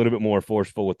a little bit more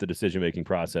forceful with the decision-making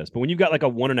process. But when you've got like a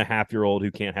 1.5-year-old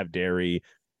who can't have dairy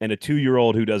and a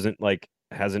 2-year-old who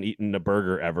hasn't eaten a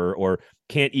burger ever, or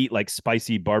can't eat like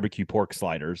spicy barbecue pork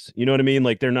sliders, you know what I mean?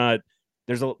 Like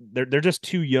they're just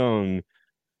too young.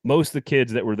 Most of the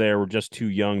kids that were there were just too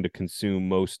young to consume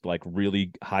most like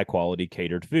really high quality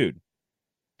catered food.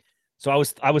 So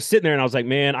I was sitting there and I was like,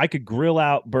 man, I could grill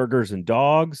out burgers and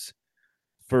dogs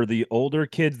for the older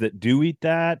kids that do eat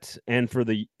that, and for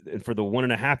the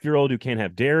 1.5-year-old who can't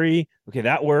have dairy, okay,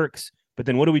 that works. But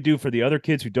then what do we do for the other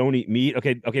kids who don't eat meat?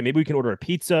 Okay, maybe we can order a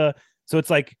pizza. So it's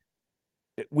like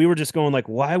we were just going like,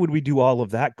 why would we do all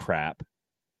of that crap?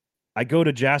 I go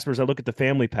to Jasper's, I look at the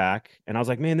family pack, and I was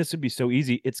like, man, this would be so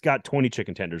easy. It's got 20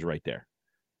 chicken tenders right there.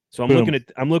 So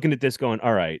I'm looking at this going,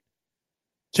 all right.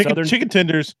 Chicken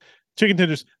tenders,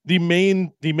 the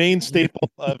main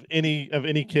staple of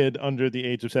any kid under the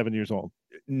age of 7 years old.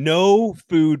 No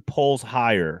food pulls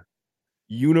higher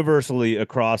universally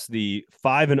across the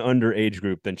 5 and under age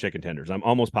group than chicken tenders. I'm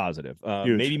almost positive.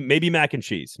 Maybe mac and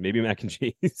cheese.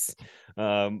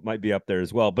 Might be up there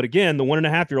as well. But again, the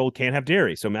 1.5-year-old can't have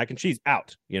dairy, so mac and cheese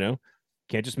out.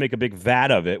 Can't just make a big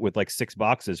vat of it with like 6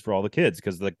 boxes for all the kids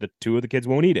because like the 2 of the kids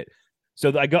won't eat it.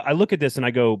 So I look at this and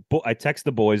I text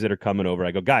the boys that are coming over.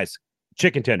 I go, guys,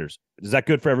 chicken tenders, is that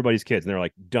good for everybody's kids? And they're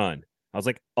like, done. I was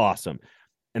like, awesome.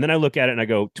 And then I look at it and I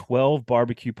go, 12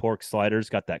 barbecue pork sliders,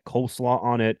 got that coleslaw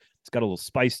on it. It's got a little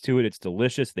spice to it. It's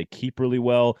delicious. They keep really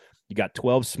well. You got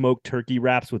 12 smoked turkey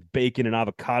wraps with bacon and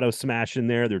avocado smash in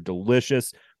there. They're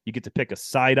delicious. You get to pick a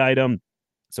side item.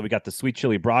 So we got the sweet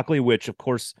chili broccoli, which of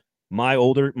course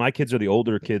my kids are the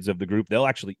older kids of the group. They'll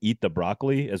actually eat the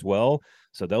broccoli as well.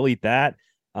 So they'll eat that.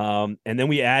 And then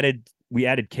we added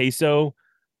queso,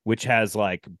 which has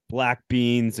like black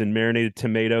beans and marinated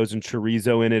tomatoes and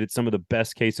chorizo in it. It's some of the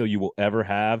best queso you will ever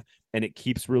have, and it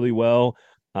keeps really well.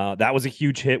 That was a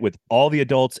huge hit with all the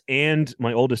adults and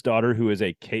my oldest daughter, who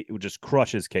just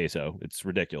crushes queso. It's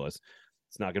ridiculous.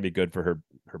 It's not going to be good for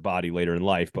her body later in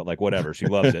life, but like whatever, she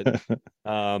loves it.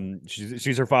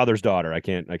 She's her father's daughter. I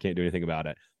can't do anything about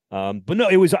it. But no,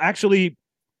 it was actually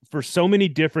for so many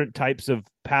different types of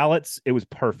palates, it was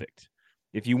perfect.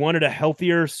 If you wanted a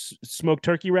healthier smoked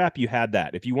turkey wrap, you had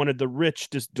that. If you wanted the rich,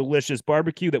 just delicious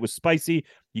barbecue that was spicy,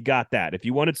 you got that. If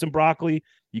you wanted some broccoli,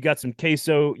 you got some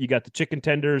queso, you got the chicken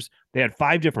tenders. They had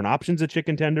 5 different options of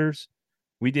chicken tenders.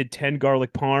 We did 10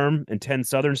 garlic parm and 10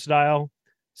 Southern style.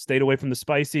 Stayed away from the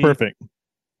spicy. Perfect.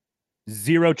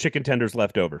 0 chicken tenders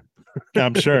left over.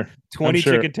 I'm sure. 20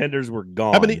 chicken tenders were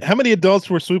gone. How many adults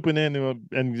were swooping in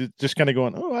and just kind of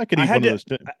going, oh, I could eat one of those.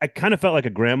 I kind of felt like a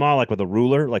grandma, like with a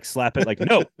ruler, like slap it, like,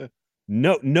 no,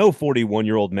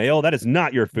 41-year-old male. That is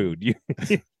not your food.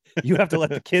 You have to let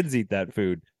the kids eat that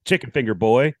food. Chicken finger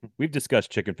boy. We've discussed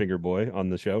chicken finger boy on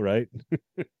the show, right?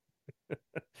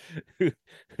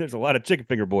 There's a lot of chicken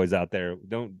finger boys out there.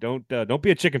 Don't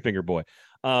be a chicken finger boy.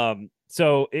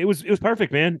 So it was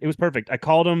perfect, man. It was perfect. I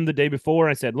called them the day before.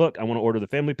 I said, look, I want to order the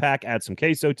family pack, add some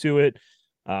queso to it.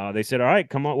 They said, all right,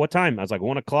 come on. What time? I was like,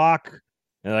 1 o'clock. And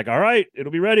they're like, all right,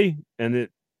 it'll be ready. And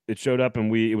it showed up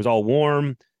and it was all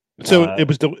warm. So it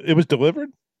was delivered.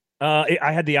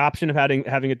 I had the option of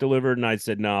having it delivered, and I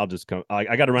said, no, I'll just come.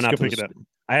 I got to run out to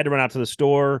I had to run out to the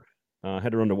store. I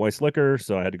had to run to Weiss Liquor,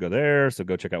 so I had to go there. So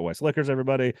go check out Weiss Liquors,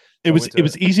 everybody. It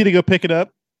was easy to go pick it up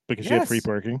because you had free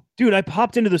parking. Dude, I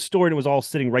popped into the store and it was all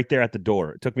sitting right there at the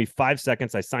door. It took me 5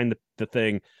 seconds. I signed the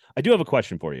thing. I do have a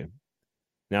question for you.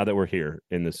 Now that we're here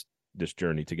in this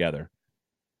journey together,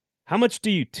 how much do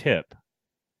you tip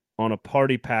on a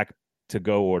party pack to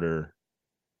go order?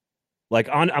 Like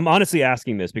I'm honestly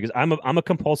asking this because I'm a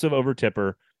compulsive over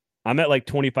tipper. I'm at like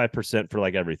 25% for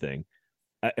like everything.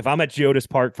 If I'm at Geodis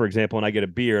Park, for example, and I get a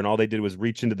beer and all they did was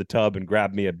reach into the tub and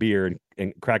grab me a beer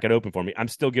and crack it open for me, I'm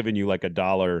still giving you like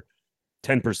 $1,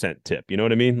 10% tip. You know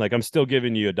what I mean? Like I'm still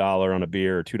giving you $1 on a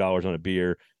beer or $2 on a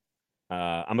beer.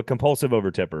 I'm a compulsive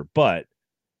over tipper, but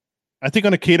I think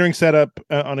on a catering setup,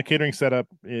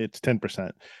 it's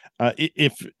 10%.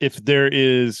 If there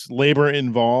is labor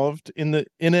involved in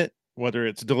it, whether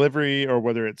it's delivery or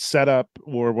whether it's setup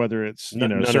or whether it's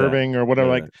serving or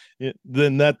whatever,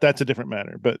 then that's a different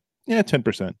matter. But yeah,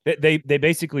 10%. They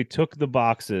basically took the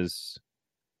boxes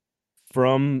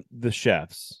from the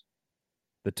chefs,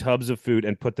 the tubs of food,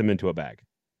 and put them into a bag.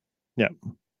 Yeah,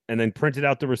 and then printed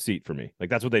out the receipt for me. Like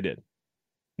that's what they did.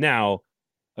 Now,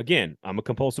 again, I'm a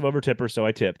compulsive over tipper, so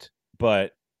I tipped.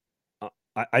 But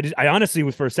I honestly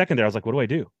was for a second there. I was like, what do I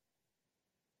do?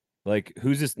 Like,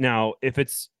 who's this now? If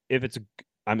it's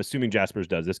I'm assuming Jasper's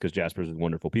does this because Jasper's is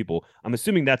wonderful people. I'm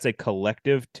assuming that's a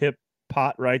collective tip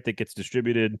pot, right? That gets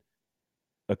distributed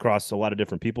across a lot of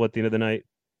different people at the end of the night.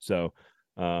 So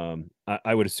I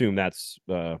would assume that's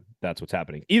what's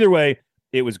happening. Either way,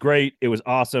 it was great. It was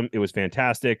awesome. It was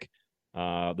fantastic.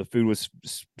 The food was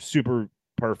super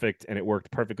perfect and it worked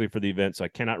perfectly for the event. So I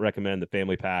cannot recommend the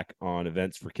family pack on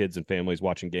events for kids and families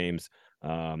watching games.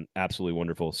 Absolutely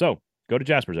wonderful. So go to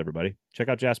Jasper's, everybody. Check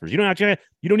out Jasper's. You don't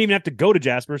even have to go to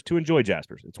Jasper's to enjoy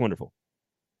Jasper's. It's wonderful.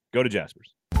 Go to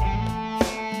Jasper's.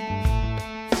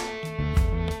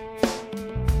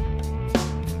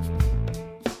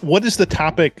 what is the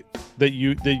topic that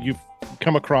you've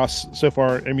come across so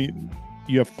far? I mean,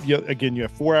 you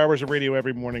have 4 hours of radio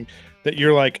every morning that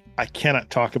you're like, I cannot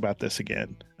talk about this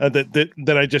again. I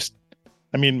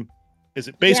mean, is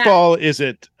it baseball? Yeah. Is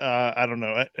it? I don't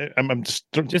know. I'm just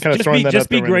kind of throwing that out there. Just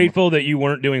be grateful that you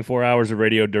weren't doing 4 hours of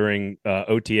radio during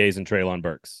OTAs and Treylon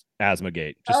Burks,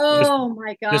 Asthmagate.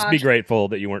 My God. Just be grateful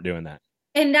that you weren't doing that.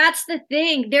 And that's the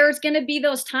thing. There's going to be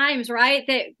those times, right,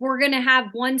 that we're going to have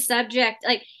one subject.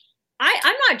 Like,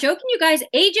 I'm not joking, you guys.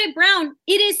 AJ Brown,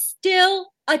 it is still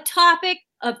a topic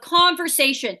of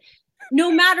conversation,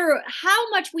 no matter how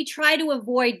much we try to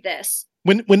avoid this.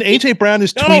 When AJ Brown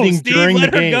is tweeting Steve, during the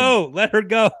game, let her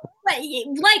go.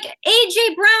 Like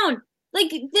AJ Brown,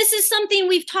 like this is something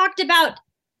we've talked about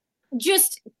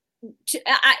just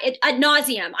ad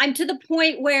nauseum. I'm to the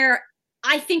point where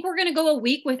I think we're going to go a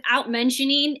week without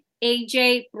mentioning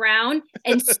AJ Brown,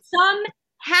 and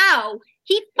somehow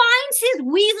he finds his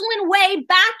weaseling way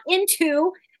back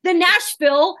into the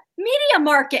Nashville media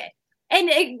market. And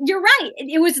you're right.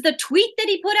 It was the tweet that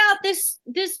he put out this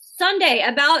Sunday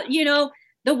about,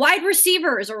 the wide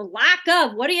receivers or lack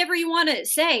of, whatever you want to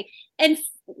say. And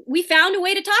we found a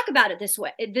way to talk about it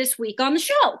this week on the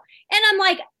show. And I'm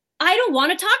like, I don't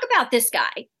want to talk about this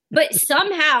guy, but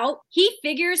somehow he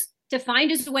figures to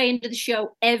find his way into the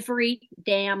show every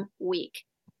damn week.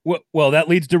 Well, that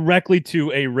leads directly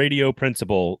to a radio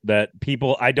principle that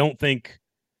people, I don't think,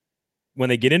 when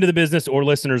they get into the business or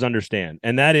listeners understand.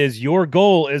 And that is, your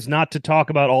goal is not to talk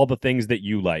about all the things that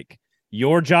you like.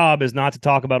 Your job is not to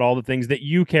talk about all the things that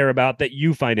you care about, that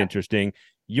you find interesting.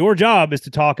 Your job is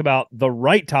to talk about the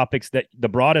right topics that the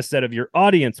broadest set of your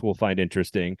audience will find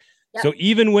interesting. Yep. So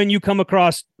even when you come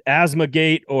across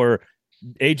Asthmagate or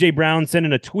AJ Brown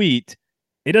sending a tweet,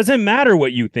 it doesn't matter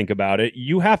what you think about it.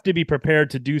 You have to be prepared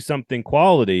to do something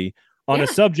quality on a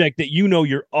subject that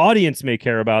your audience may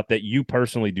care about that you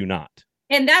personally do not.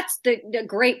 And that's the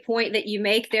great point that you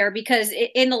make there, because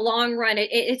in the long run,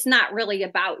 it's not really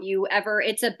about you ever.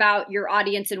 It's about your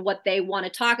audience and what they want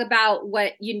to talk about,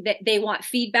 what they want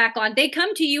feedback on. They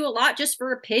come to you a lot just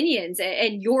for opinions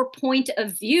and your point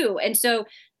of view. And so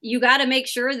you got to make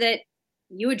sure that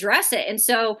you address it. And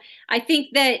so I think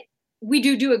that we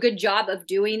do a good job of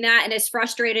doing that. And as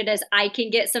frustrated as I can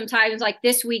get sometimes, like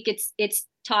this week, it's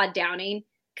Todd Downing,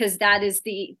 because that is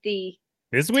the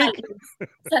this week,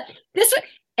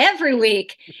 every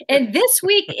week, and this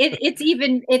week it's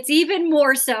even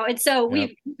more so. And so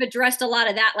we've addressed a lot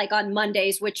of that, like on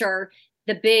Mondays, which are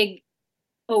the big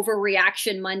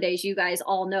overreaction Mondays. You guys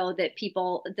all know that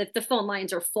the phone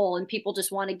lines are full and people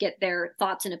just want to get their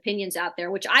thoughts and opinions out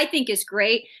there, which I think is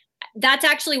great. That's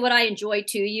actually what I enjoy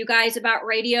too, you guys, about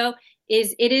radio,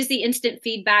 is it is the instant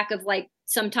feedback of like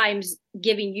sometimes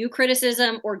giving you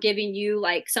criticism or giving you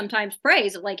like sometimes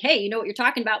praise of like, hey, you know what you're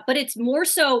talking about. But it's more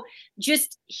so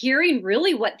just hearing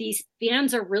really what these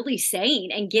fans are really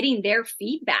saying and getting their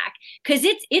feedback, because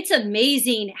it's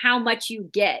amazing how much you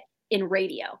get in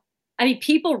radio. I mean,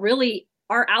 people really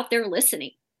are out there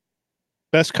listening.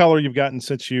 Best caller you've gotten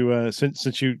since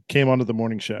you came onto the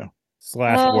morning show.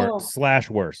 Slash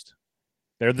worst.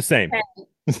 They're the same. Okay.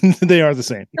 They are the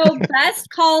same. So best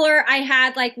caller, I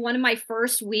had like one of my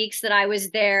first weeks that I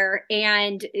was there,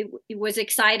 and it was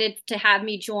excited to have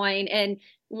me join and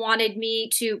wanted me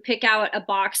to pick out a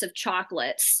box of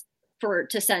chocolates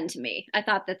to send to me. I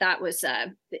thought that was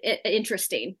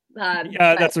interesting.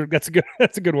 That's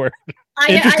a good word.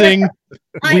 Interesting,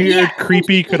 weird,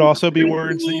 creepy could also be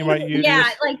words that you might use. Yeah,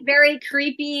 like very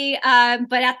creepy,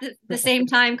 but at the same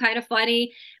time, kind of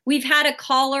funny. We've had a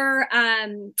caller.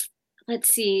 Let's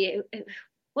see,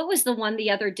 what was the one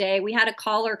the other day? We had a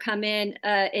caller come in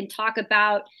and talk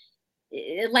about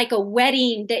like a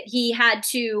wedding that he had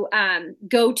to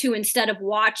go to instead of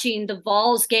watching the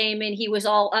Vols game, and he was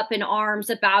all up in arms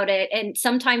about it. And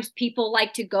sometimes people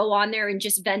like to go on there and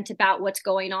just vent about what's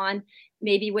going on,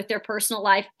 maybe with their personal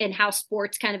life and how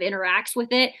sports kind of interacts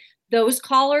with it. Those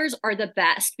callers are the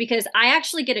best, because I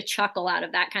actually get a chuckle out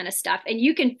of that kind of stuff, and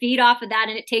you can feed off of that,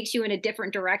 and it takes you in a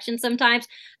different direction sometimes.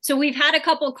 So we've had a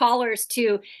couple callers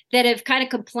too that have kind of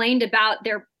complained about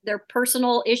their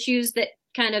personal issues that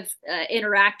kind of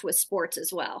interact with sports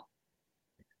as well.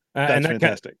 That's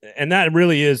fantastic. And that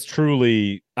really is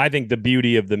truly, I think, the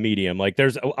beauty of the medium. Like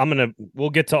we'll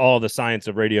get to all the science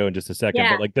of radio in just a second,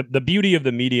 but like the beauty of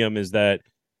the medium is that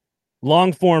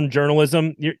long form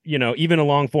journalism, even a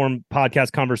long form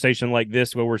podcast conversation like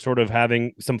this, where we're sort of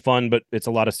having some fun, but it's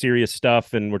a lot of serious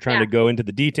stuff, and we're trying to go into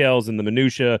the details and the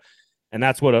minutia. And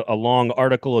that's what a long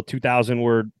article, a 2,000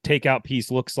 word takeout piece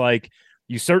looks like.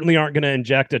 You certainly aren't going to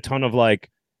inject a ton of like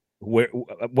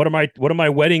what am I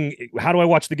wedding? How do I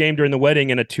watch the game during the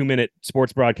wedding and a 2-minute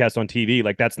sports broadcast on TV?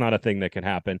 Like, that's not a thing that can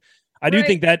happen. I do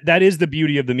think that is the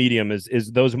beauty of the medium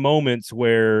is those moments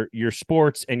where your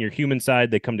sports and your human side,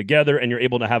 they come together and you're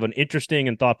able to have an interesting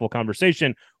and thoughtful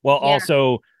conversation while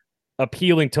also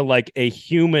appealing to like a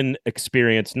human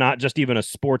experience, not just even a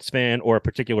sports fan or a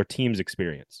particular team's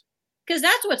experience. Because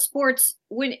that's what sports,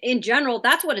 when in general,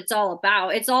 that's what it's all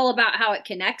about. It's all about how it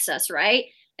connects us, right?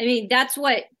 I mean, that's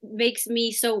what makes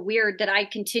me so weird that I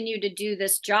continue to do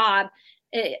this job,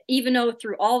 even though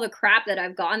through all the crap that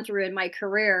I've gone through in my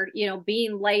career, you know,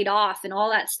 being laid off and all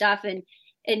that stuff,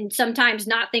 and sometimes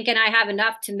not thinking I have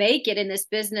enough to make it in this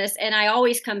business. And I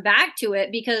always come back to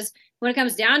it because when it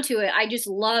comes down to it, I just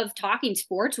love talking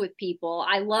sports with people.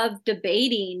 I love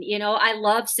debating, you know, I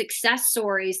love success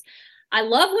stories. I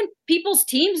love when people's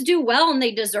teams do well and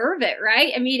they deserve it,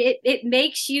 right? I mean, it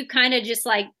makes you kind of just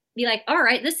like be like, all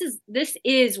right, this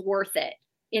is worth it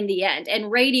in the end.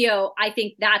 And radio, I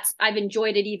think I've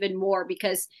enjoyed it even more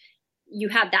because you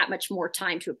have that much more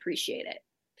time to appreciate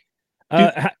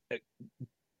it.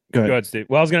 Go ahead, Steve.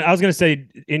 Well, I was gonna say,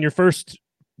 in your first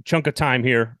chunk of time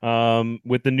here,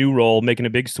 with the new role, making a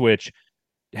big switch,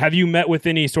 have you met with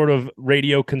any sort of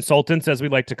radio consultants, as we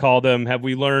like to call them? Have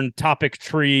we learned topic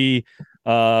tree,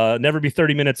 never be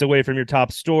 30 minutes away from your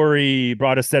top story,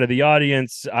 brought a set of the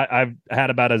audience? I've had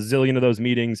about a zillion of those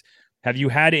meetings. Have you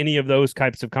had any of those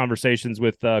types of conversations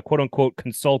with quote unquote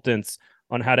consultants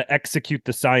on how to execute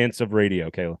the science of radio,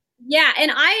 Kayla? Yeah.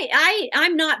 And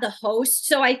I'm not the host.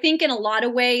 So I think in a lot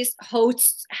of ways,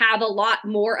 hosts have a lot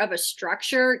more of a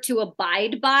structure to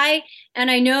abide by. And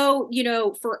I know, you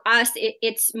know, for us,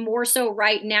 it's more so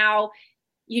right now,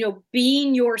 you know,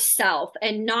 being yourself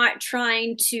and not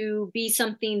trying to be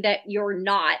something that you're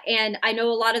not. And I know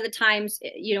a lot of the times,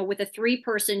 you know, with a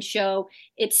 3-person show,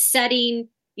 it's setting,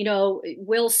 you know,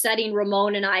 Will setting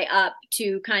Ramon and I up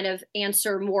to kind of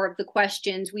answer more of the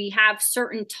questions. We have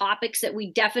certain topics that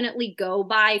we definitely go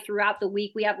by throughout the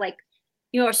week. We have like,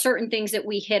 you know, certain things that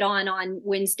we hit on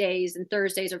Wednesdays and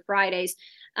Thursdays or Fridays.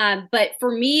 But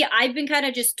for me, I've been kind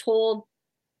of just told,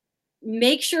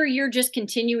 make sure you're just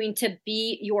continuing to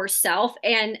be yourself.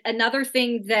 And another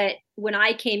thing that when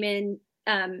I came in,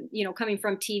 you know, coming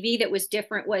from TV that was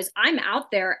different was I'm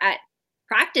out there at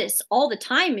practice all the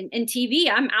time in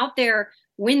TV. I'm out there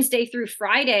Wednesday through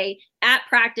Friday at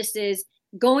practices,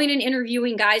 going and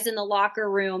interviewing guys in the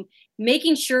locker room,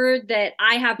 making sure that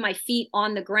I have my feet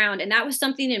on the ground. And that was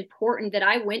something important that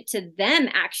I went to them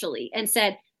actually and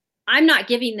said, I'm not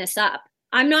giving this up.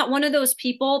 I'm not one of those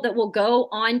people that will go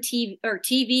on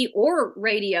TV or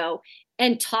radio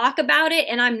and talk about it.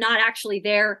 And I'm not actually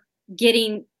there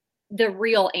getting the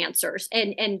real answers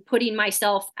and putting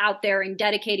myself out there and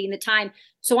dedicating the time.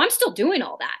 So I'm still doing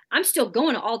all that. I'm still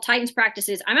going to all Titans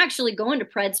practices. I'm actually going to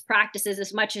Preds practices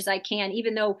as much as I can,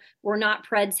 even though we're not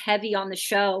Preds heavy on the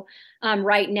show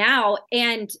right now.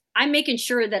 And I'm making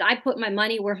sure that I put my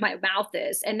money where my mouth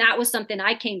is. And that was something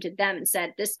I came to them and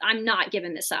said, I'm not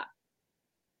giving this up.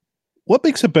 What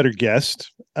makes a better guest?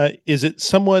 Is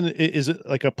it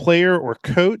like a player or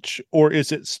coach, or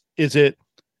is it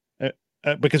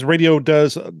because radio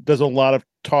does a lot of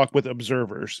talk with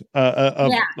observers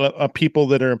of people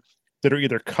that are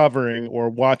either covering or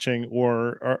watching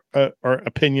or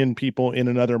opinion people in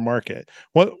another market.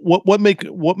 What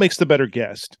makes the better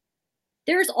guest?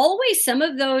 There's always some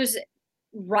of those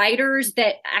writers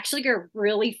that actually are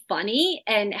really funny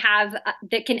and have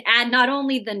that can add not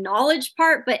only the knowledge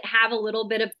part but have a little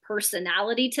bit of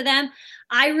personality to them.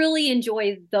 I really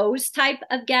enjoy those type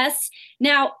of guests.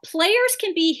 Now, players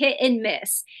can be hit and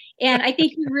miss, and I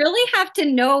think you really have to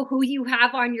know who you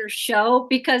have on your show,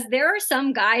 because there are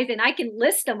some guys, and I can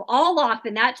list them all off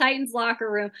in that Titans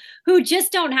locker room, who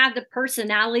just don't have the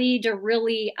personality to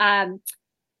really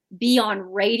be on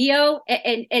radio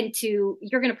and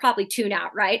you're going to probably tune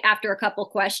out right after a couple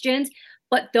questions.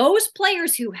 But those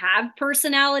players who have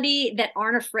personality that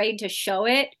aren't afraid to show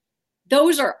it,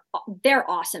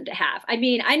 they're awesome to have. I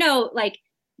mean, I know like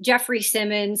Jeffrey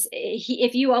Simmons,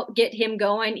 if you get him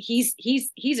going, he's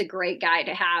a great guy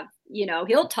to have. You know,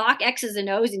 he'll talk X's and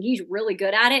O's and he's really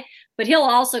good at it, but he'll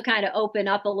also kind of open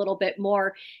up a little bit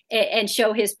more and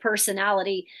show his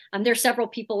personality. There's several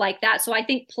people like that. So I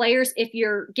think players, if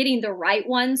you're getting the right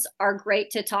ones, are great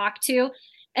to talk to.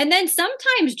 And then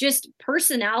sometimes just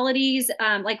personalities,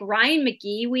 like Ryan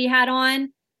McGee we had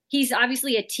on. He's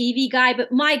obviously a TV guy,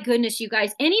 but my goodness, you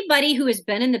guys, anybody who has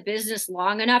been in the business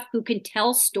long enough who can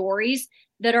tell stories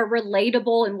that are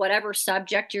relatable in whatever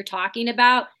subject you're talking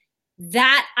about,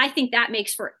 that I think that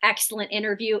makes for excellent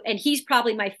interview. And he's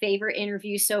probably my favorite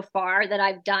interview so far that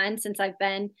I've done since I've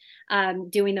been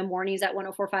doing the mornings at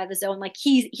 104.5 The Zone. Like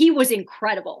he was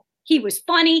incredible. He was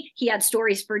funny. He had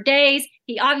stories for days.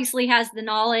 He obviously has the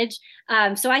knowledge.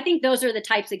 So I think those are the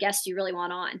types of guests you really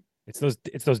want on. It's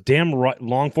those damn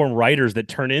long form writers that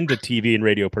turn into TV and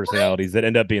radio personalities that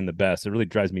end up being the best. It really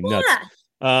drives me nuts.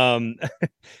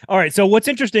 All right. So what's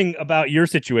interesting about your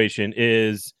situation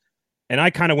is, and I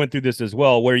kind of went through this as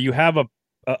well, where you have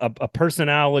a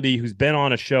personality who's been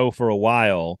on a show for a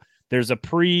while. There's a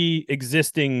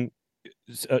pre-existing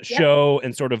show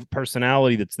and sort of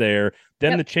personality that's there.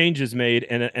 Then the change is made,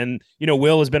 and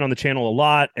Will has been on the channel a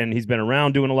lot, and he's been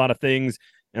around doing a lot of things.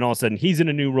 And all of a sudden, he's in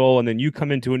a new role, and then you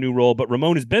come into a new role. But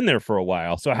Ramon has been there for a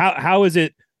while. So how is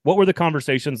it? What were the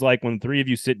conversations like when the three of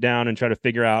you sit down and try to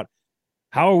figure out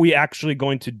how are we actually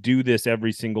going to do this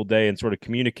every single day and sort of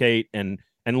communicate and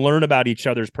learn about each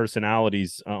other's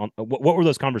personalities? What were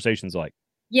those conversations like?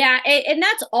 Yeah. And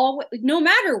that's all, no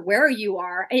matter where you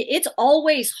are, it's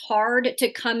always hard to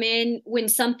come in when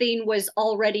something was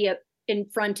already in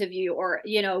front of you, or,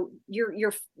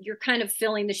 you're kind of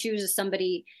filling the shoes of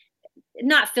somebody,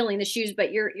 not filling the shoes,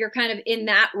 but you're kind of in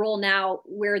that role now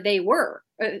where they were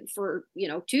for,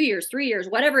 2 years, 3 years,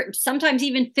 whatever, sometimes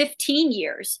even 15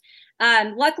 years.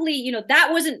 Luckily, that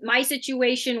wasn't my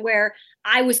situation where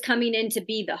I was coming in to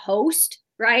be the host,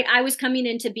 right? I was coming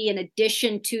in to be an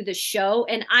addition to the show.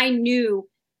 And I knew,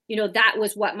 that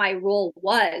was what my role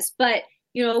was. But,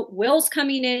 Will's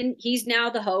coming in, he's now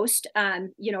the host.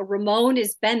 Ramon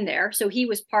has been there. So he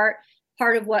was part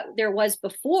of what there was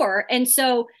before. And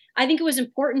so I think it was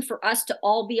important for us to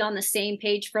all be on the same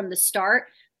page from the start.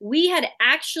 We had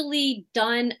actually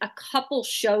done a couple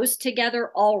shows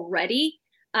together already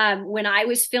when I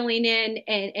was filling in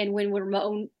and when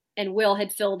Ramon and Will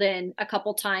had filled in a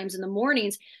couple times in the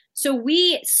mornings. So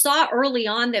we saw early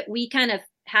on that we kind of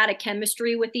had a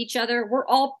chemistry with each other. We're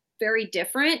all very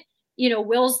different.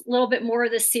 Will's a little bit more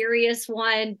of the serious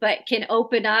one, but can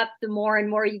open up the more and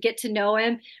more you get to know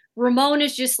him. Ramon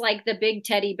is just like the big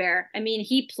teddy bear. I mean,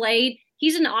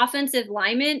 he's an offensive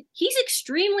lineman. He's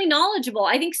extremely knowledgeable.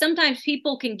 I think sometimes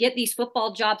people can get these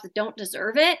football jobs that don't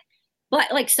deserve it.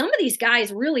 But like some of these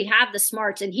guys really have the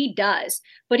smarts, and he does.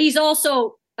 But he's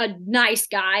also a nice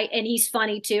guy, and he's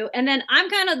funny too. And then I'm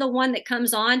kind of the one that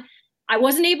comes on. I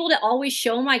wasn't able to always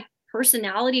show my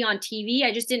personality on TV.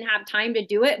 I just didn't have time to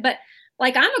do it. But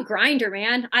like, I'm a grinder,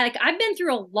 man. I've been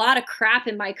through a lot of crap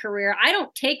in my career. I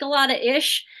don't take a lot of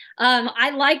ish.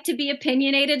 I like to be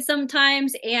opinionated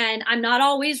sometimes, and I'm not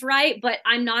always right, but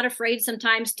I'm not afraid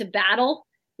sometimes to battle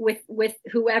with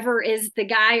whoever is the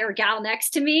guy or gal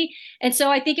next to me. And so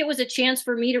I think it was a chance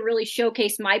for me to really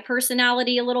showcase my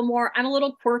personality a little more. I'm a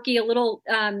little quirky, a little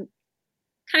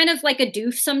kind of like a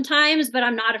doof sometimes, but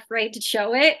I'm not afraid to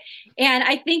show it. And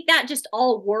I think that just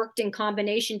all worked in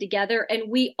combination together. And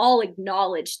we all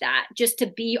acknowledged that, just to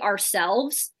be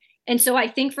ourselves. And so I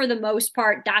think for the most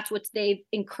part, that's what they've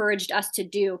encouraged us to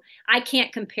do. I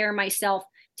can't compare myself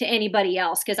to anybody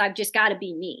else because I've just got to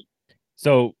be me.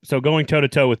 So going toe to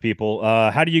toe with people,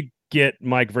 how do you get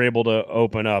Mike Vrabel to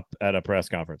open up at a press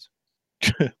conference?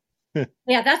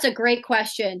 Yeah, that's a great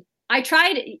question. I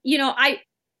tried,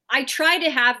 I try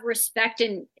to have respect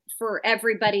for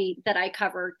everybody that I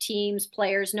cover, teams,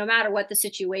 players, no matter what the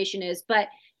situation is. But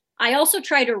I also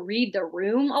try to read the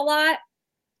room a lot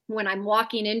when I'm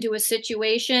walking into a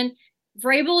situation.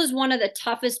 Vrabel is one of the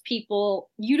toughest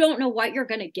people. You don't know what you're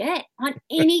going to get on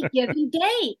any given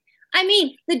day. I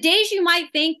mean, the days you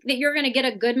might think that you're going to get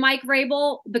a good Mike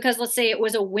Vrabel because let's say it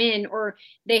was a win or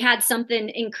they had something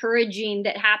encouraging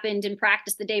that happened in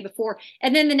practice the day before.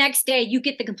 And then the next day you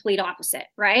get the complete opposite,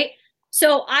 right?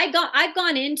 So I've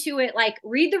gone into it like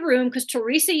read the room because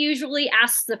Teresa usually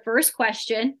asks the first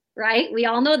question, right? We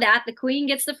all know that the queen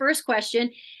gets the first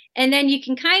question. And then you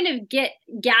can kind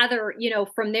of gather,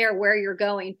 from there where you're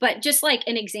going. But just like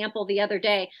an example the other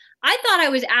day, I thought I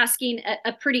was asking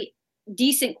a pretty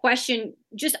decent question.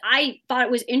 I thought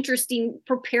it was interesting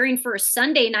preparing for a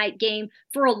Sunday night game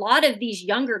for a lot of these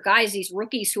younger guys, these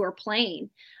rookies who are playing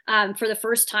for the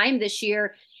first time this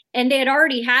year. And they had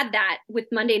already had that with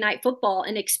Monday Night Football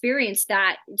and experienced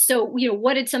that. So,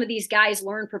 what did some of these guys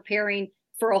learn preparing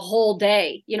for a whole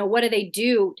day? What do they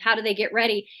do? How do they get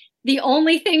ready? The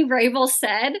only thing Vrabel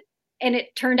said, and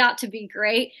it turned out to be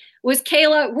great, was,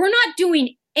 Kayla, we're not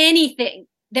doing anything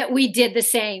that we did the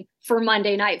same for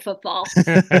Monday Night Football.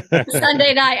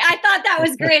 Sunday night. I thought that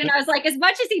was great. And I was like, as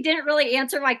much as he didn't really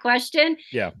answer my question,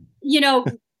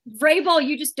 Vrabel,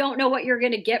 you just don't know what you're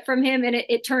going to get from him. And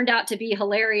it turned out to be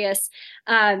hilarious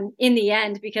in the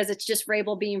end because it's just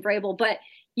Vrabel being Vrabel. But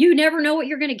you never know what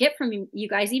you're going to get from you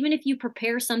guys. Even if you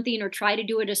prepare something or try to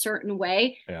do it a certain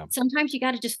way, sometimes you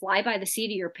got to just fly by the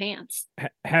seat of your pants.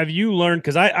 Have you learned?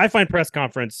 Because I find press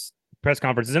conferences,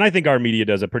 and I think our media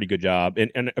does a pretty good job,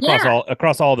 and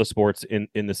across all the sports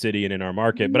in the city and in our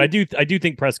market. Mm-hmm. But I do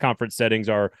think press conference settings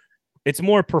it's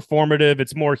more performative.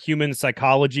 It's more human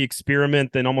psychology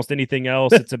experiment than almost anything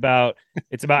else. It's about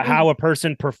how a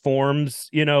person performs,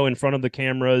 in front of the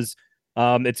cameras.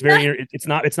 It's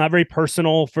not very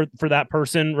personal for that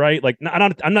person, right? Like,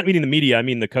 I'm not meaning the media. I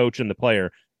mean the coach and the player.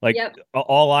 Like,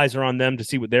 all eyes are on them to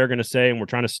see what they're going to say, and we're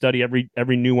trying to study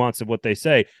every nuance of what they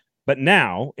say. But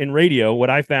now in radio,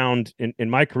 what I found in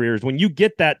my career is when you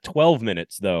get that 12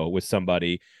 minutes though with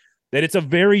somebody, that it's a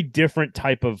very different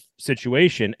type of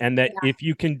situation, and that if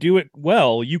you can do it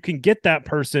well, you can get that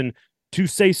person to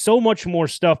say so much more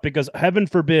stuff, because heaven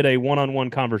forbid a one-on-one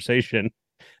conversation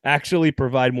actually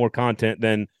provide more content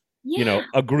than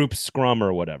a group scrum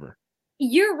or whatever.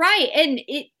 You're right. And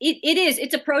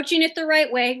it's approaching it the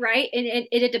right way, right? And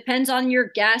it depends on your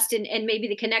guest and maybe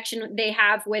the connection they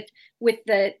have with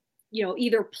the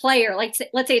either player. Like,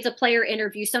 let's say it's a player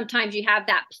interview. Sometimes you have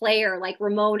that player like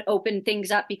Ramon open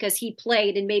things up because he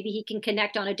played and maybe he can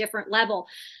connect on a different level.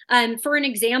 For an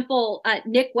example,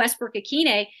 Nick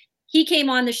Westbrook-Akine, he came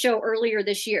on the show earlier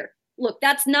this year. Look,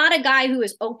 that's not a guy who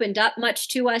has opened up much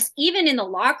to us, even in the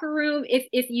locker room.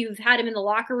 If you've had him in the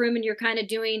locker room and you're kind of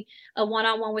doing a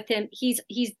one-on-one with him, he's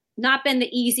not been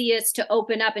the easiest to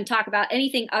open up and talk about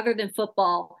anything other than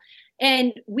football.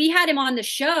 And we had him on the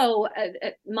show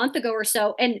a month ago or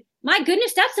so. And my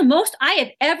goodness, that's the most I have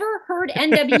ever heard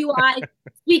NWI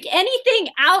speak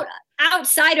anything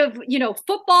outside of,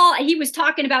 football. He was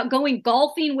talking about going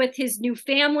golfing with his new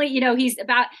family. He's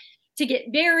about to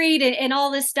get married and all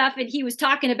this stuff. And he was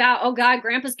talking about, oh God,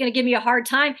 grandpa's going to give me a hard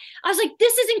time. I was like,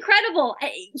 this is incredible.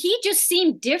 He just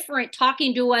seemed different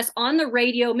talking to us on the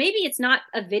radio. Maybe it's not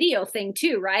a video thing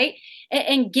too, right?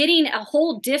 And getting a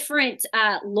whole different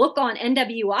look on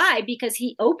NWI because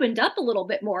he opened up a little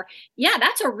bit more. Yeah,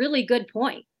 that's a really good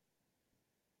point.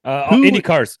 Indy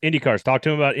cars. Talk to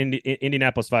him about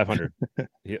Indianapolis 500.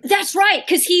 That's right.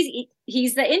 Cause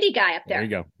he's the Indy guy up there. There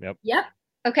you go. Yep.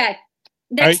 Okay.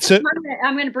 Next time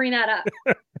I'm going to bring that up.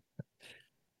 All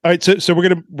right, so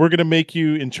we're gonna make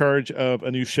you in charge of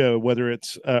a new show, whether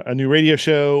it's a new radio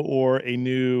show or a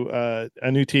new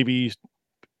TV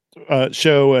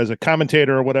show as a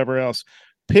commentator or whatever else.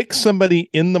 Pick somebody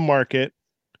in the market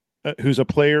who's a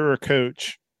player or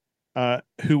coach.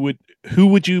 Who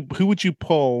would you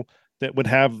pull that would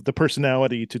have the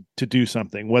personality to do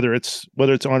something, whether it's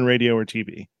on radio or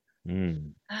TV?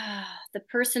 The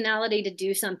personality to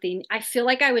do something. I feel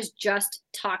like I was just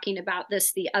talking about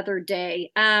this the other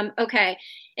day. Okay.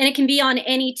 And it can be on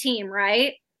any team,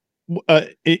 right?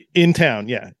 In town.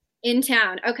 Yeah. In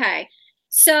town. Okay.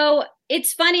 So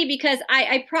it's funny because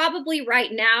I probably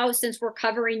right now, since we're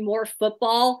covering more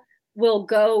football, will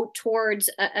go towards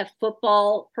a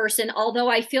football person. Although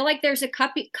I feel like there's a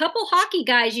couple hockey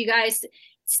guys, you guys,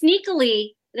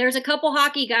 sneakily, there's a couple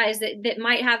hockey guys that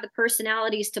might have the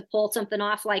personalities to pull something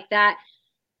off like that.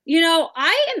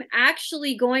 I am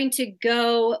actually going to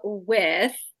go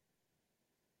with,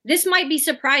 this might be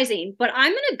surprising, but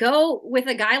I'm going to go with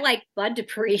a guy like Bud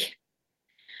Dupree.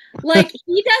 Like,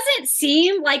 he doesn't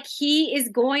seem like he is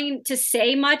going to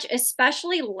say much,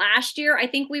 especially last year. I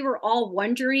think we were all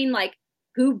wondering, like,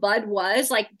 who Bud was.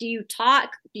 Like, do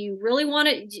you really want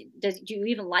to, do you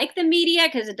even like the media?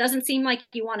 Because it doesn't seem like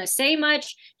you want to say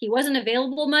much. He wasn't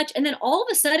available much. And then all of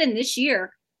a sudden this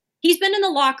year, he's been in the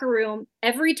locker room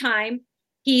every time.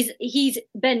 He's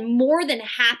been more than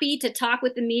happy to talk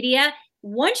with the media.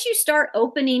 Once you start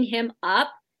opening him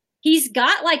up, he's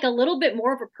got like a little bit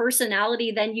more of a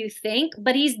personality than you think,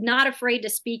 but he's not afraid to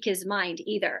speak his mind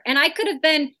either. And I could have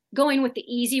been going with the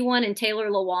easy one and Taylor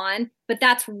Lewan, but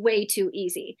that's way too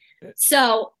easy.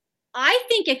 So I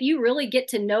think if you really get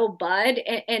to know Bud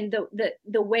and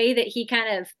the way that he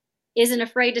kind of isn't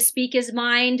afraid to speak his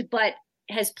mind, but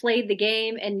has played the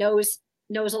game and knows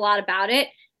a lot about it,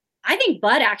 I think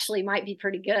Bud actually might be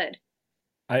pretty good.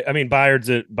 I mean, Byard's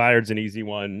an easy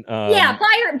one. Yeah,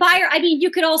 Byard. I mean, you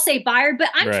could all say Byard, but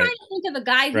I'm trying to think of a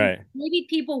guy who maybe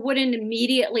people wouldn't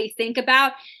immediately think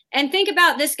about. And think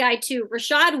about this guy too.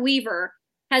 Rashad Weaver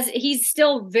he's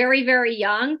still very, very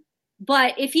young,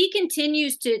 but if he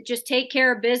continues to just take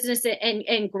care of business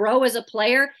and grow as a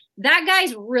player, that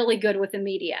guy's really good with the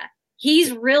media. He's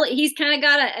kind of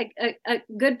got a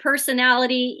good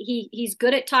personality. He's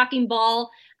good at talking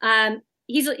ball.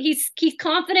 he's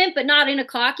confident, but not in a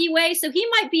cocky way. So he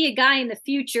might be a guy in the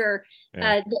future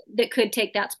that could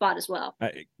take that spot as well.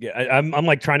 I'm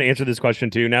like trying to answer this question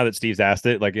too. Now that Steve's asked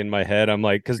it, like in my head, I'm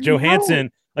like, because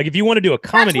Johansson, like if you want to do a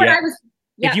comedy,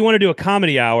 if you want to do a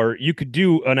comedy hour, you could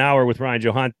do an hour with Ryan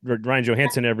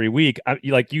Johansson every week.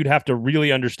 You'd have to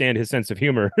really understand his sense of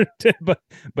humor, but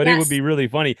it would be really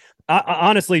funny.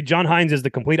 Honestly, John Hines is the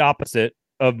complete opposite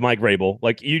of Mike Rabel.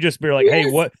 Like you just be like,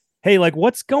 hey, like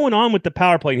what's going on with the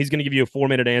power play? And he's going to give you a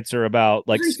 4-minute answer about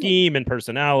like scheme and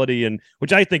personality, and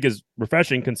which I think is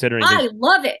refreshing considering. I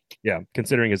love it. Yeah,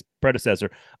 considering his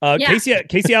predecessor,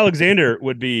 Casey Alexander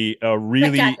would be a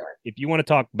really. If you want to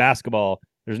talk basketball,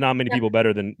 there's not many people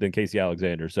better than Casey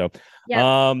Alexander. So,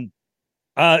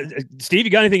 Steve, you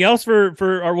got anything else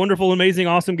for our wonderful, amazing,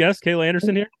 awesome guest, Kayla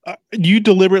Anderson here? You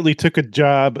deliberately took a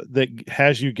job that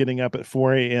has you getting up at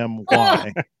 4 a.m.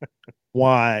 Why?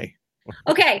 Why?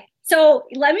 Okay, so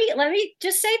let me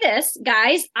just say this,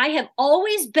 guys. I have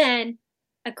always been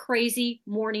a crazy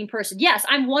morning person. Yes,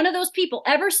 I'm one of those people.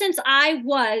 Ever since I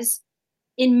was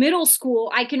in middle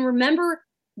school, I can remember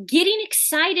getting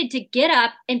excited to get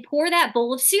up and pour that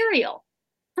bowl of cereal.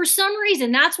 For some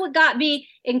reason, that's what got me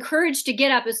encouraged to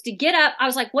get up, is to get up. I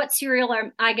was like, what cereal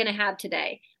am I going to have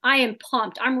today? I am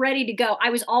pumped. I'm ready to go. I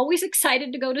was always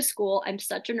excited to go to school. I'm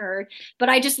such a nerd, but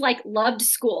I just loved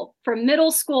school from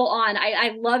middle school on.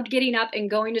 I loved getting up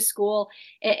and going to school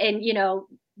and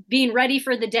being ready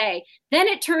for the day. Then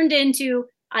it turned into,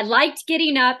 I liked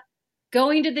getting up,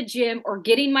 going to the gym, or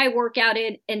getting my workout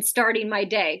in and starting my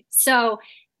day. So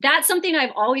that's something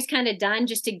I've always kind of done,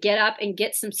 just to get up and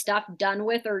get some stuff done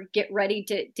with, or get ready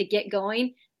to get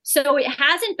going. So it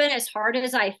hasn't been as hard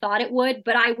as I thought it would,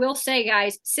 but I will say,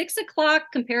 guys, 6 o'clock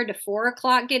compared to 4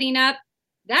 o'clock getting up,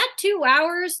 that 2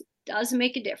 hours does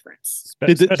make a difference.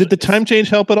 Did the time change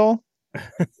help at all?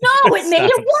 No, it made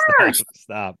it worse.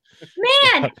 Stop.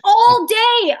 Man, all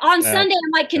day on Sunday.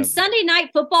 I'm like, can Sunday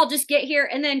night football just get here?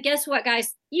 And then guess what,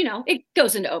 guys? It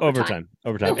goes into overtime.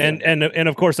 And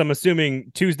of course, I'm assuming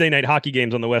Tuesday night hockey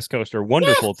games on the West Coast are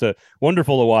wonderful to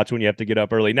watch when you have to get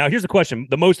up early. Now, here's a question,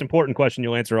 the most important question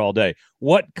you'll answer all day.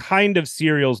 What kind of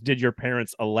cereals did your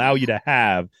parents allow you to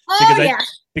have?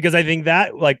 Because I think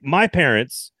that, like, my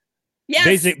parents,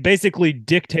 basically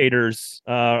dictators,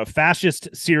 fascist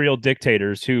cereal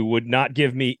dictators who would not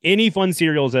give me any fun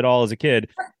cereals at all as a kid,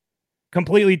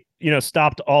 completely,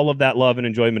 stopped all of that love and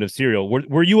enjoyment of cereal.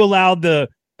 Were you allowed the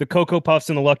Cocoa Puffs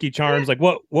and the Lucky Charms? Like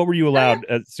what were you allowed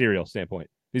at cereal standpoint?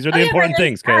 These are the important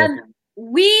things, Kayla.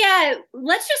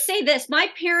 Let's just say this. My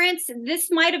parents,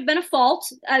 this might have been a fault,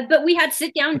 but we had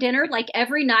sit down dinner like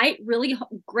every night, really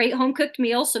great home cooked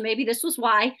meals. So maybe this was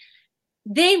why.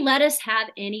 They let us have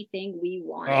anything we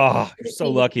wanted. Oh, you're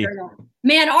so lucky.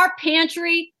 Man, our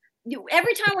pantry,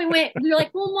 every time we went, we were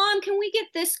like, well, Mom, can we get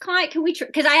this kind? Can we try?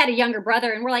 Because I had a younger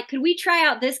brother, and we're like, could we try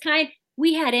out this kind?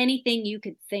 We had anything you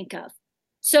could think of.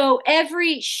 So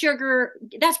every sugar,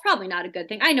 that's probably not a good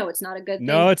thing. I know it's not a good thing.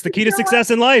 No, it's the key to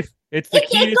success in life. It's the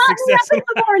key to success in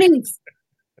the mornings.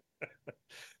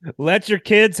 Let your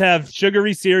kids have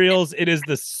sugary cereals. It is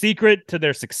the secret to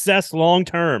their success long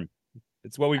term.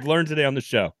 It's what we've learned today on the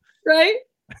show. Right?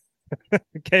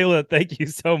 Kayla, thank you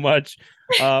so much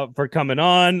for coming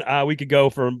on. We could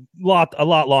go for a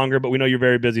lot longer, but we know you're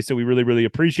very busy, so we really, really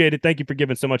appreciate it. Thank you for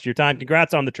giving so much of your time.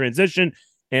 Congrats on the transition,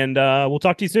 and we'll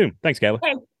talk to you soon. Thanks, Kayla.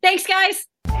 Hey, thanks, guys.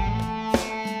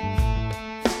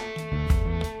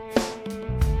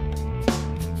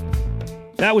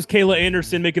 That was Kayla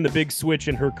Anderson making the big switch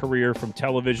in her career from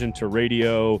television to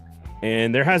radio.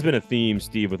 And there has been a theme,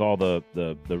 Steve, with all the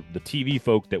TV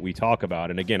folk that we talk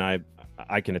about. And again,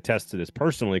 I can attest to this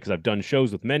personally because I've done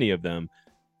shows with many of them.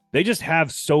 They just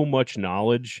have so much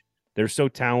knowledge. They're so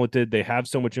talented. They have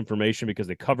so much information because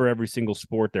they cover every single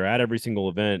sport. They're at every single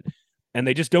event. And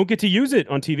they just don't get to use it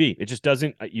on TV. It just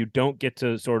doesn't. You don't get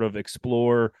to sort of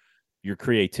explore your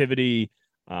creativity,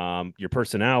 your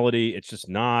personality. It's just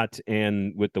not.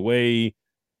 And with the way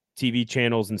TV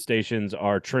channels and stations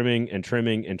are trimming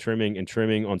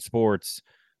on sports.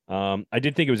 I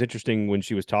did think it was interesting when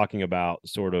she was talking about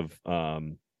sort of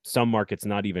some markets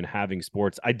not even having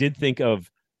sports. I did think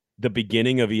of the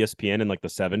beginning of ESPN in like the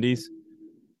 70s,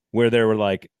 where there were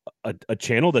like a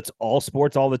channel that's all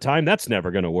sports all the time. That's never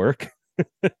going to work.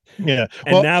 Yeah.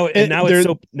 And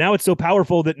now it's so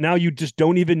powerful that now you just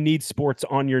don't even need sports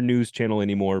on your news channel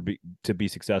anymore to be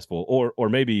successful, or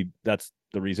maybe that's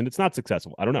the reason it's not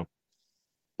successful. I don't know.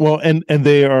 Well, and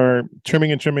they are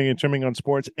trimming on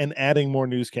sports and adding more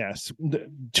newscasts.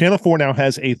 Channel 4 now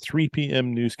has a 3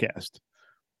 p.m. newscast.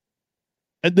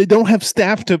 And they don't have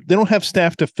staff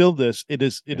to fill this. It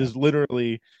is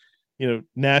literally,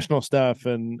 national stuff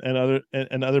and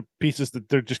other pieces that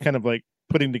they're just kind of like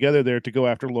putting together there to go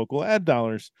after local ad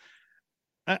dollars.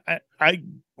 I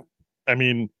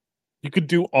mean, you could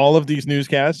do all of these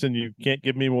newscasts and you can't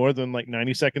give me more than like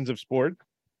 90 seconds of sport.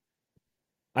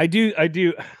 I do.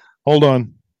 Hold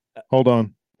on.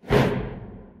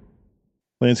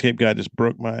 Landscape guy just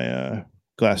broke my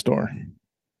glass door.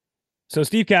 So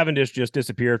Steve Cavendish just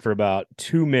disappeared for about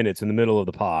 2 minutes in the middle of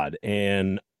the pod.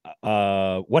 And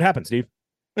what happened, Steve?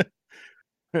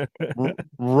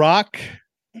 Rock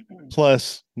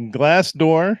plus glass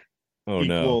door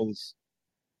equals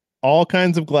all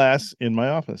kinds of glass in my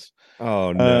office.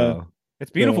 Oh no. It's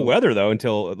beautiful weather though.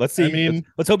 Until let's see. I mean,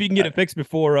 let's hope you can get it fixed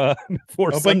before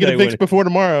before Sunday. I can get it fixed before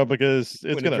tomorrow because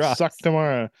it's gonna suck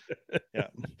tomorrow. Yeah.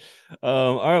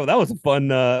 All right. Well, that was a fun.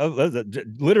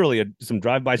 Literally some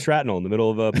drive-by shrapnel in the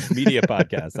middle of a media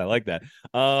podcast. I like that.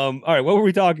 All right. What were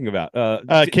we talking about?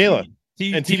 Kayla.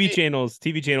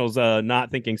 TV channels. Not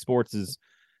thinking sports is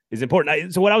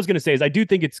important. So what I was going to say is I do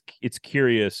think it's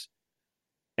curious.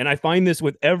 And I find this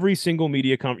with every single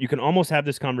media you can almost have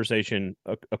this conversation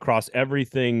across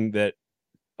everything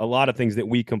a lot of things that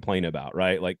we complain about,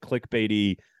 right? Like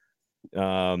clickbaity,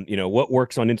 what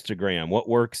works on Instagram, what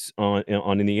works on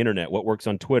the internet, what works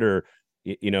on Twitter,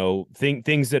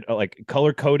 things that are like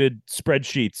color-coded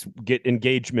spreadsheets get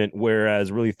engagement,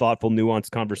 whereas really thoughtful,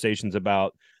 nuanced conversations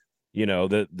about,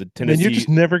 the Tennessee. And you're just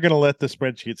never going to let the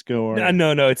spreadsheets go.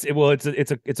 No.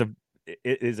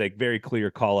 It is a very clear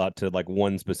call out to like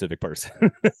one specific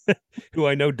person who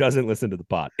I know doesn't listen to the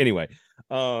pod. Anyway,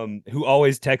 who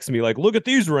always texts me like, look at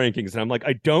these rankings. And I'm like,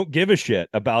 I don't give a shit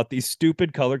about these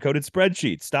stupid color coded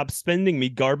spreadsheets. Stop sending me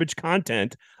garbage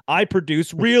content. I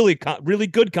produce really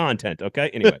good content. Okay.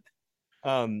 Anyway,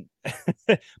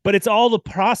 but it's all the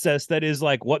process that is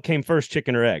like, what came first,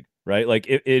 chicken or egg, right? Like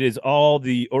it is all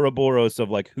the Ouroboros of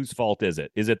like, whose fault is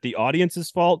it? Is it the audience's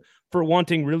fault for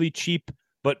wanting really cheap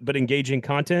but engaging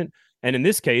content? And in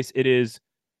this case, it is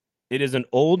an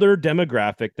older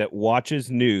demographic that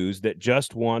watches news, that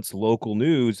just wants local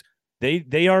news.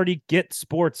 They already get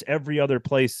sports every other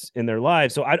place in their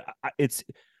lives. So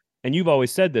and you've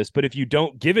always said this, but if you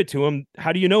don't give it to them,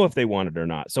 how do you know if they want it or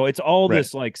not? So it's all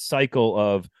this like cycle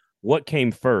of what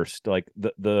came first, like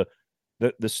the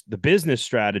business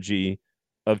strategy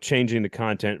of changing the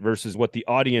content versus what the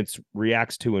audience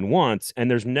reacts to and wants. And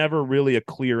there's never really a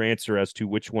clear answer as to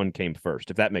which one came first,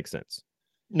 if that makes sense.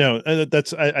 No,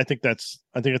 I think that's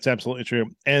absolutely true.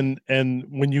 And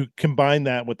when you combine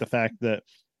that with the fact that,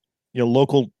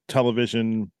 local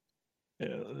television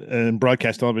and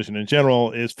broadcast television in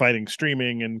general is fighting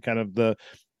streaming and kind of the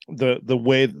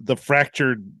way, the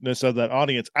fracturedness of that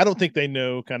audience, I don't think they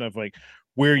know kind of like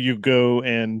where you go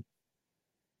and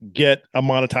get a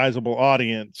monetizable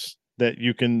audience that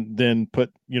you can then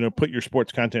put your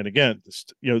sports content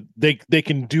against. They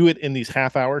can do it in these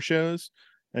half-hour shows,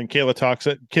 and Kayla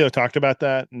talked about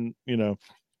that, and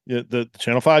the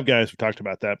Channel 5 guys have talked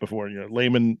about that before.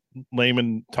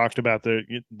 Layman talked about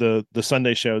the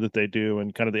Sunday show that they do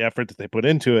and kind of the effort that they put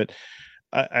into it.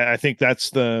 I think that's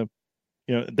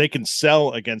they can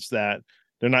sell against that.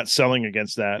 They're not selling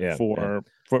against that for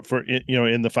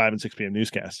in the 5 and 6 p.m.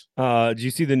 newscasts. Did you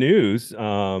see the news?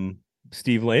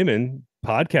 Steve Layman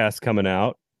podcast coming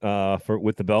out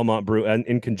with the Belmont Brew, and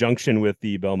in conjunction with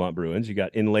the Belmont Bruins. You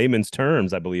got In Layman's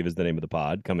Terms, I believe is the name of the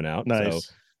pod coming out.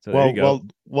 Nice. So there you go.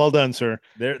 Well done, sir.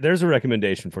 There's a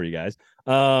recommendation for you guys.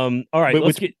 All right,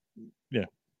 let's get. Yeah.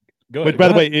 Go ahead. By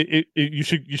the way, you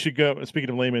should go. Speaking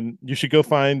of Layman, you should go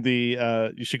find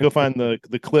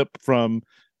the clip from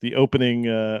the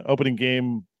opening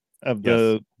game of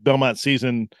the Belmont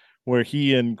season, where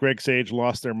he and Greg Sage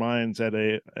lost their minds at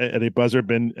a buzzer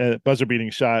beating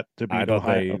shot to beat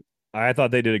Ohio. I thought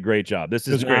they did a great job. This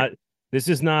is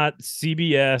not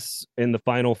CBS in the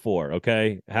Final Four.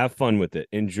 Okay, have fun with it.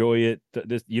 Enjoy it.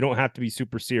 You don't have to be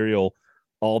super serial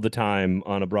all the time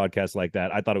on a broadcast like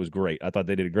that. I thought it was great. I thought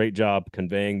they did a great job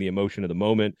conveying the emotion of the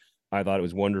moment. I thought it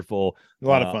was wonderful. A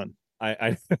lot of fun.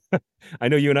 I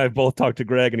know you and I have both talked to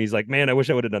Greg, and he's like, man, I wish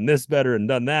I would have done this better and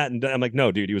done that. And I'm like,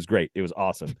 no, dude, he was great. It was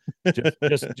awesome.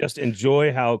 just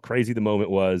enjoy how crazy the moment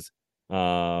was.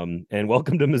 And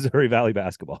welcome to Missouri Valley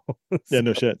basketball. Yeah,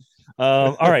 no shit.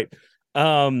 All right.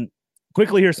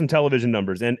 Quickly, here's some television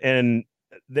numbers. And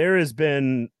there has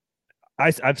been,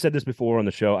 I've said this before on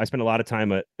the show. I spent a lot of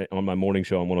time on my morning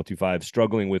show on 102.5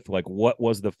 struggling with like, what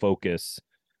was the focus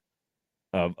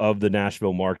of the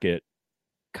Nashville market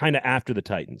kind of after the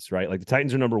Titans, right? Like the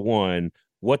Titans are number one.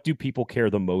 What do people care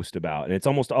the most about? And it's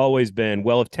almost always been,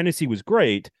 well, if Tennessee was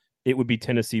great, it would be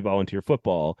Tennessee Volunteer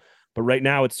football. But right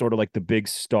now, it's sort of like the big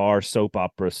star soap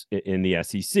opera in the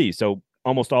SEC. So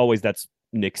almost always that's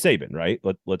Nick Saban, right?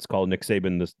 Let's call Nick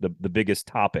Saban the biggest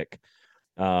topic.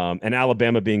 And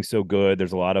Alabama being so good,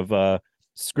 there's a lot of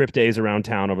script days around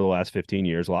town over the last 15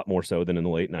 years, a lot more so than in the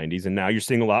late 90s. And now you're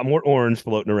seeing a lot more orange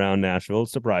floating around Nashville,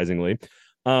 surprisingly.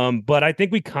 But I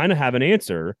think we kind of have an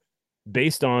answer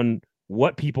based on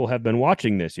what people have been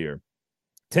watching this year.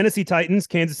 Tennessee Titans,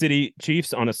 Kansas City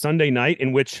Chiefs on a Sunday night,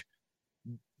 in which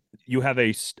you have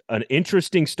an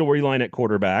interesting storyline at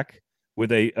quarterback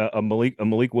with a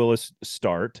Malik Willis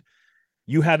start.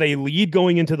 You have a lead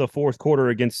going into the fourth quarter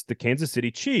against the Kansas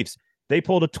City Chiefs. They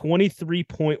pulled a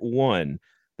 23.1.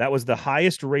 That was the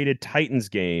highest rated Titans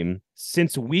game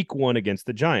since week 1 against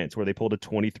the Giants, where they pulled a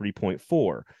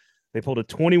 23.4. They pulled a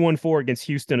 21-4 against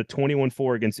Houston, a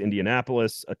 21-4 against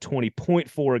Indianapolis, a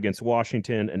 20.4 against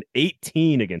Washington, an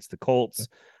 18 against the Colts,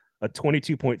 a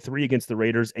 22.3 against the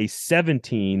Raiders, a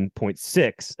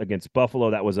 17.6 against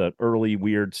Buffalo. That was an early,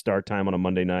 weird start time on a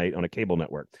Monday night on a cable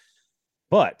network.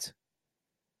 But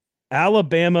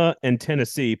Alabama and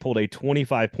Tennessee pulled a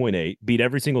 25.8, beat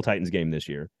every single Titans game this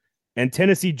year. And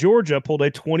Tennessee, Georgia pulled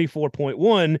a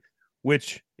 24.1,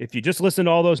 which, if you just listen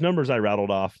to all those numbers I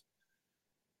rattled off,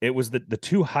 it was the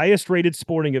two highest rated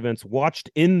sporting events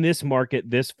watched in this market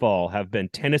this fall have been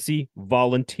Tennessee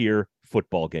Volunteer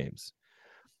football games.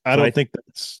 I don't think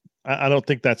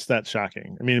that's that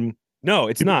shocking. I mean, no,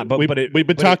 it's not. But we've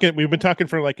been talking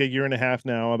for like a year and a half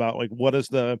now about like what does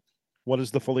the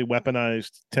fully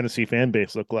weaponized Tennessee fan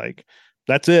base look like?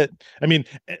 That's it. I mean,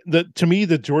 to me,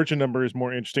 the Georgia number is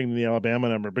more interesting than the Alabama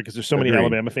number because there's so many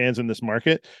Alabama fans in this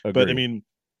market. Agreed. But I mean,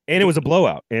 and it was a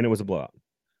blowout.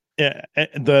 Yeah,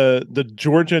 the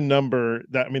Georgia number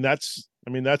that's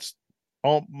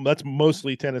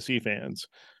mostly Tennessee fans.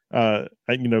 That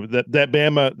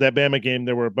Bama game,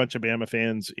 there were a bunch of Bama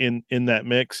fans in that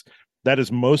mix. That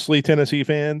is mostly Tennessee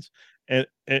fans, and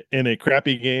in a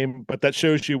crappy game. But that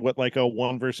shows you what like a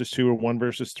 1 versus 2 or 1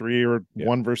 versus 3 or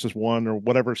 1 versus 1 or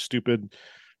whatever stupid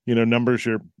numbers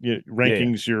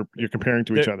rankings you're comparing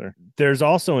to each other. There's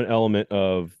also an element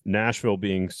of Nashville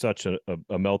being such a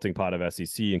melting pot of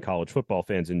SEC and college football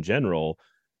fans in general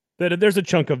that there's a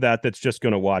chunk of that's just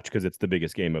going to watch because it's the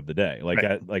biggest game of the day.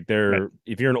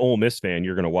 If you're an Ole Miss fan,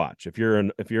 you're going to watch. If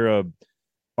you're a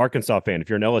Arkansas fan, if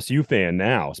you're an LSU fan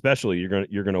now, especially,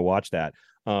 you're going to watch that.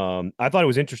 I thought it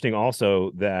was interesting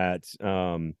also that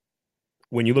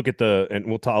when you look at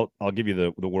I'll give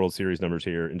you the World Series numbers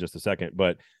here in just a second,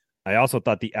 but I also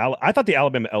thought the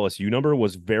Alabama LSU number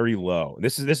was very low.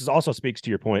 This is also speaks to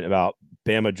your point about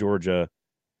Bama Georgia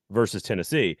versus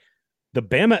Tennessee. The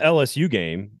Bama LSU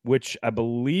game, which I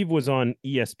believe was on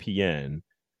ESPN,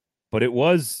 but it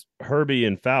was Herbie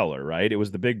and Fowler, right? It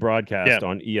was the big broadcast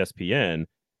on ESPN.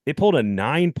 It pulled a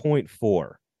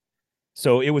 9.4.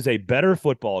 So it was a better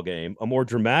football game, a more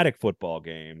dramatic football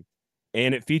game,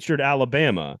 and it featured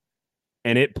Alabama,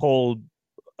 and it pulled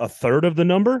a third of the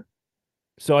number.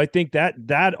 So I think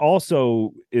that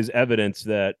also is evidence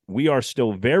that we are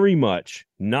still very much,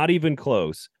 not even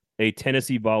close, a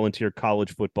Tennessee Volunteer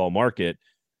college football market.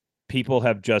 People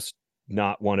have just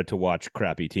not wanted to watch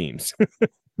crappy teams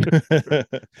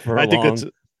for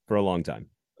a long time.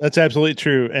 That's absolutely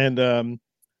true. And the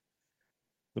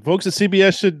folks at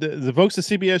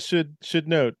CBS should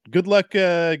note. Good luck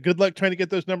trying to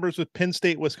get those numbers with Penn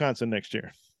State, Wisconsin next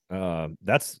year.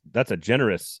 That's a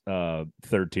generous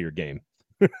third tier game.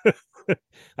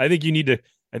 I think you need to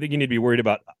be worried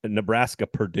about Nebraska,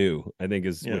 Purdue. I think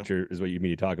is what you need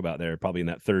to talk about there, probably in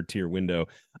that third tier window.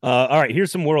 All right,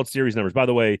 here's some World Series numbers. By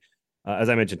the way, as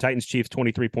I mentioned, Titans Chiefs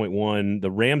 23.1,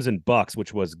 the Rams and Bucks,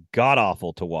 which was god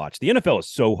awful to watch. The NFL is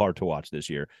so hard to watch this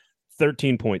year.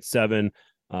 13.7.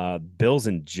 Bills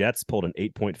and Jets pulled an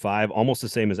 8.5, almost the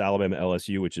same as Alabama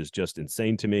LSU, which is just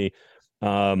insane to me.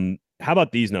 How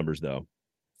about these numbers though?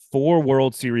 4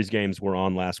 World Series games were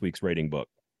on last week's rating book.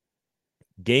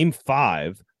 Game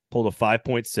 5 pulled a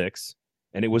 5.6,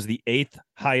 and it was the 8th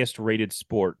highest rated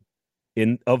sport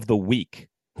of the week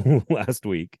last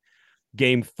week.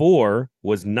 Game 4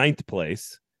 was 9th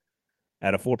place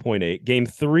at a 4.8. Game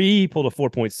 3 pulled a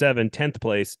 4.7, 10th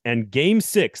place. And Game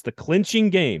 6, the clinching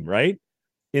game, right,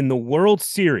 in the World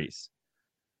Series,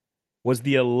 was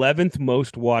the 11th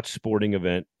most watched sporting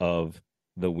event of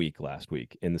the week last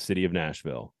week in the city of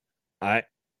Nashville. As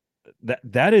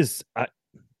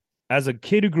a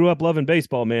kid who grew up loving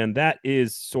baseball, man, that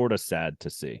is sort of sad to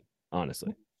see,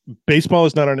 honestly. Baseball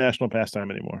is not our national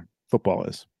pastime anymore. Football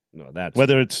is. No, that's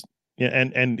whether it's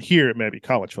and here it may be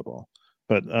college football,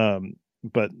 but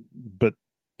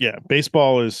yeah,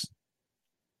 baseball is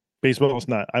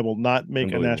not. I will not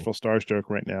make a Nashville Stars joke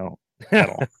right now at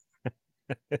all.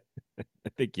 I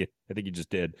think you just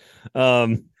did.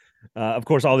 Of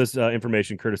course, all this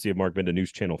information courtesy of Mark Binda,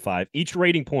 News Channel 5. Each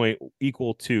rating point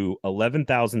equal to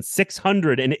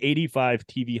 11,685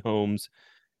 TV homes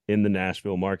in the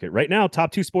Nashville market. Right now,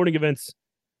 top 2 sporting events.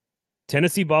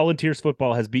 Tennessee Volunteers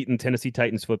football has beaten Tennessee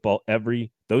Titans football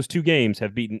those 2 games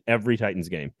have beaten every Titans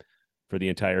game for the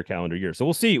entire calendar year. So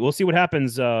we'll see. We'll see what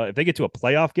happens if they get to a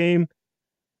playoff game.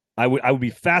 I would be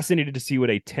fascinated to see what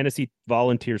a Tennessee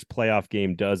Volunteers playoff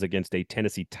game does against a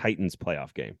Tennessee Titans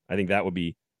playoff game. I think that would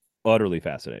be utterly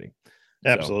fascinating.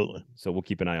 Absolutely. So we'll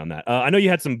keep an eye on that. I know you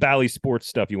had some Bally Sports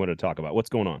stuff you wanted to talk about. What's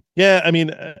going on? Yeah, I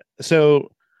mean,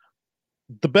 so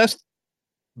the best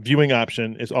viewing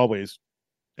option is always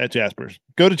at Jasper's.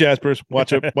 Go to Jasper's,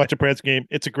 watch a Preds game.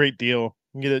 It's a great deal.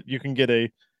 You can get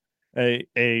a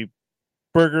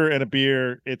burger and a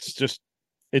beer. It's just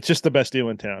the best deal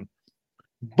in town.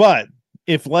 But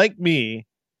if, like me,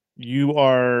 you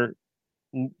are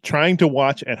trying to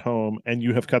watch at home and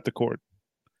you have cut the cord,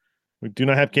 we do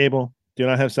not have cable, do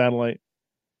not have satellite.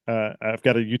 I've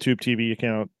got a YouTube TV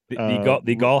account.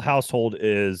 The Gall household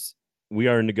we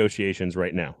are in negotiations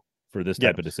right now for this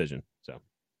type of decision.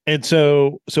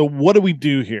 So what do we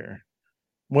do here?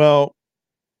 Well,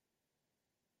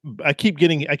 I keep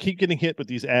getting hit with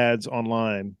these ads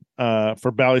online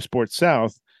for Bally Sports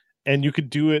South, and you could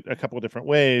do it a couple of different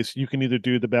ways. You can either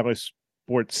do the Bally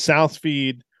Sports South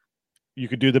feed, you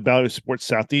could do the Bally Sports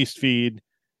Southeast feed.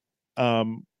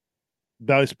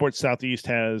 Bally Sports Southeast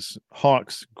has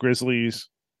Hawks, Grizzlies,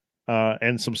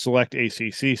 and some select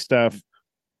ACC stuff.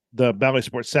 The Bally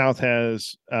Sports South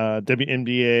has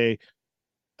WNBA,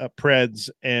 Preds,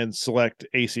 and select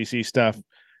ACC stuff.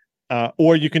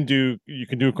 Or you can do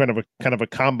kind of a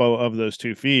combo of those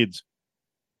 2 feeds.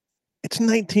 It's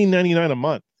 $19.99 a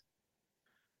month.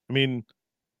 I mean,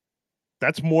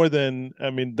 that's more than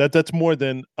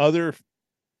other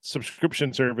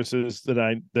subscription services that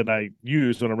I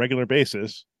use on a regular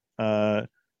basis.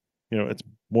 It's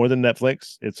more than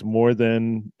Netflix. It's more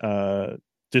than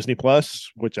Disney Plus,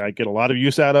 which I get a lot of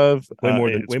use out of.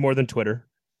 Way more than Twitter,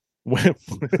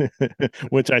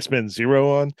 which I spend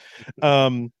 0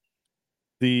 on.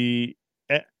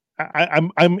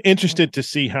 I'm interested to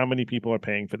see how many people are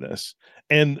paying for this,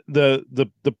 and the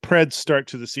Preds start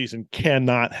to the season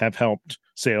cannot have helped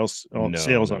sales on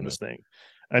this thing.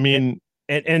 I mean,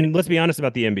 and let's be honest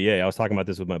about the NBA. I was talking about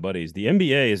this with my buddies. The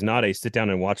NBA is not a sit down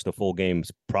and watch the full games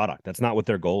product. That's not what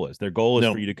their goal is. Their goal is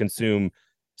for you to consume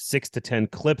 6 to 10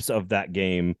 clips of that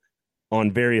game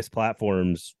on various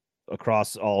platforms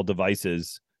across all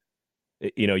devices.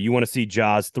 You want to see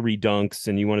Ja's 3 dunks,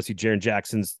 and you want to see Jaren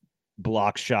Jackson's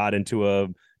block shot into a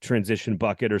transition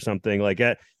bucket or something like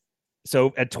that.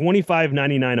 So at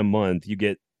 $25.99 a month, you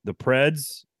get the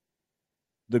Preds,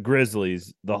 the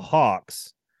Grizzlies, the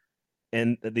Hawks,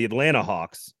 and the Atlanta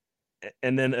Hawks,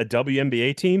 and then a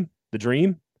WNBA team, the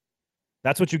Dream.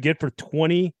 That's what you get for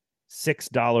 $26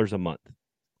 a month.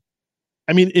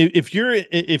 I mean, if you're an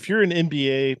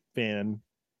NBA fan,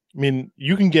 I mean,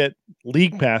 you can get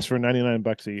League Pass for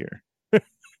 $99 a year.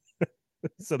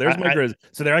 So there's my Grizz.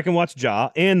 So there I can watch Ja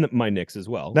and my Knicks as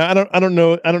well. Now I don't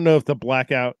know if the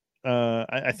blackout.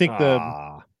 I think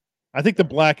the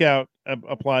blackout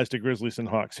applies to Grizzlies and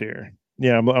Hawks here.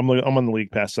 Yeah, I'm on the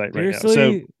League Pass site right now.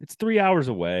 So it's 3 hours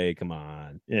away. Come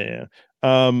on. Yeah.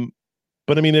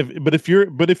 But I mean, if you're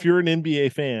an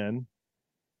NBA fan,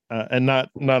 and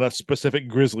not a specific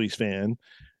Grizzlies fan,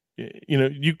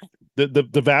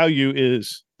 the value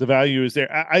is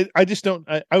there. I just don't.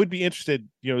 I would be interested.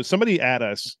 Somebody add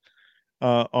us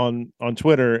on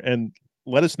Twitter and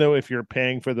let us know if you're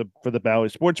paying for the Bally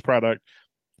Sports product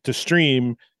to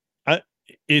stream.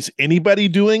 Is anybody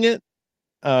doing it?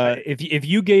 If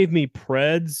you gave me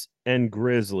Preds and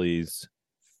Grizzlies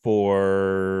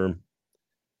for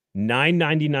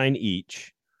 $9.99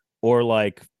 each, or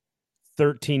like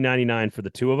 $13.99 for the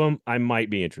 2 of them, I might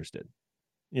be interested.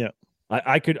 Yeah.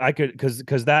 I could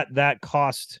because that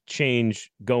cost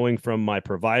change going from my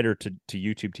provider to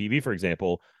YouTube TV, for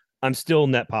example, I'm still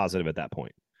net positive at that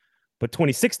point. But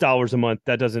 $26 a month,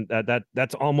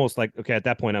 that's almost like, okay, at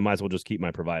that point I might as well just keep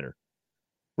my provider.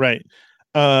 Right.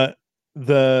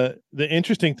 The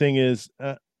interesting thing is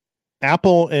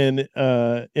Apple and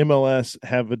MLS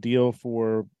have a deal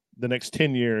for the next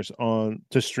 10 years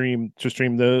to stream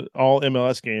all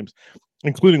MLS games,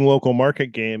 including local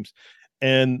market games.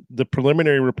 And the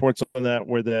preliminary reports on that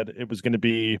were that it was going to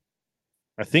be,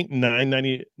 I think,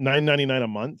 $9.99 a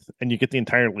month, and you get the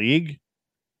entire league.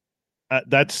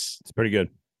 It's pretty good.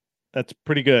 That's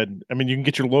pretty good. I mean, you can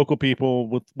get your local people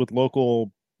with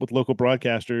local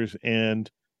broadcasters, and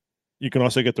you can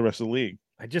also get the rest of the league.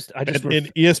 and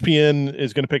ESPN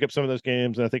is going to pick up some of those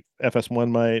games, and I think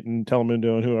FS1 might, and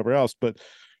Telemundo, and whoever else. But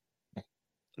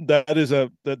that is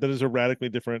a radically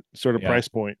different sort of price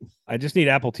point. I just need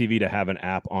Apple TV to have an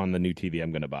app on the new TV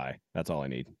I'm going to buy. That's all I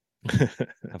need.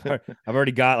 I've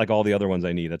already got like all the other ones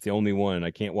I need. That's the only one.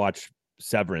 I can't watch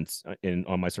Severance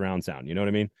on my surround sound. You know what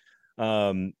I mean?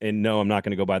 And no, I'm not going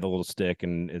to go buy the little stick,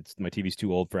 and my TV's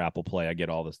too old for Apple Play. I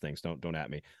get all those things. Don't at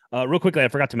me. Real quickly, I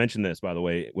forgot to mention this, by the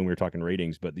way, when we were talking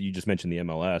ratings, but you just mentioned the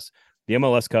MLS. The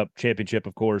MLS Cup Championship,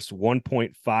 of course,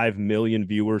 1.5 million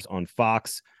viewers on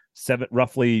Fox,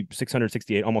 roughly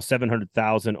 668, almost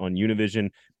 700,000 on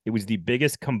Univision. It was the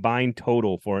biggest combined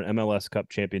total for an MLS Cup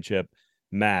Championship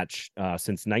match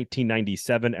since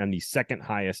 1997 and the second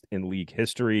highest in league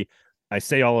history. I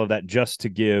say all of that just to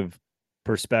give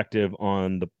perspective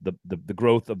on the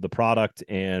growth of the product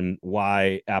and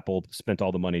why Apple spent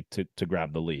all the money to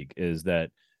grab the league. Is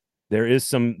that there is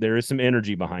some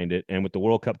energy behind it, and with the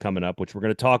World Cup coming up, which we're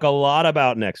going to talk a lot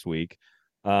about next week,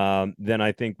 then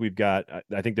I think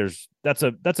that's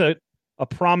a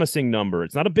promising number.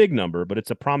 It's not a big number, but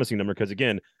it's a promising number because,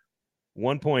 again,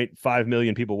 1.5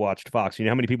 million people watched Fox. You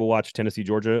know how many people watched Tennessee,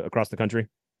 Georgia across the country?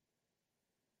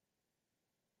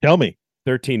 Tell me.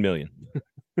 13 million.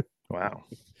 Wow.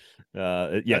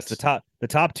 Yes, the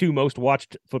top two most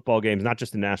watched football games, not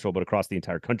just in Nashville, but across the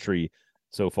entire country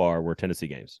so far, were Tennessee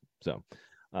games. So,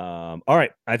 all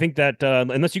right. I think that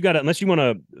unless you want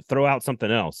to throw out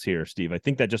something else here, Steve, I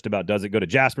think that just about does it. Go to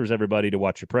Jasper's, everybody, to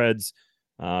watch your Preds.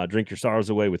 Drink your sorrows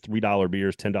away with $3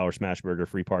 beers, $10 smash burger,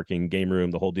 free parking, game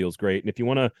room. The whole deal's great. And if you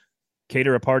want to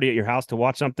cater a party at your house to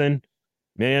watch something,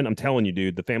 man, I'm telling you,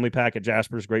 dude, the family pack at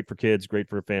Jasper's, great for kids, great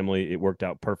for a family. It worked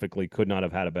out perfectly. Could not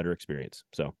have had a better experience.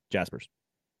 So, Jasper's.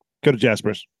 Go to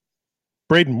Jasper's.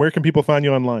 Braden, where can people find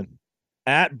you online?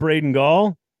 At Braden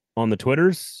Gall on the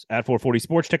Twitters, at 440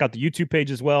 Sports. Check out the YouTube page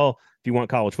as well. If you want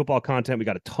college football content, we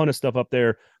got a ton of stuff up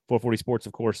there. 440 Sports,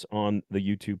 of course, on the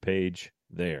YouTube page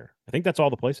there. I think that's all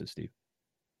the places, Steve.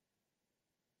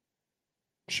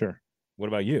 Sure. What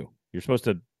about you? You're supposed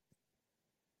to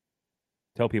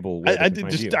tell people. I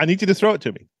need you to throw it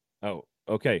to me. Oh,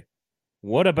 okay.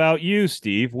 What about you,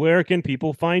 Steve? Where can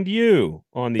people find you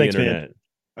on the internet?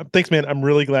 Thanks, man. I'm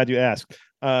really glad you asked.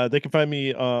 They can find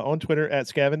me on Twitter at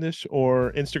Scavendish,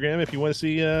 or Instagram if you want to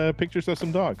see pictures of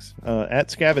some dogs at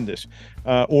Scavendish,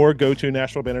 or go to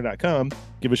NashvilleBanner.com,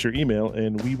 give us your email,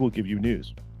 and we will give you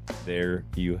news. There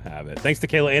you have it. Thanks to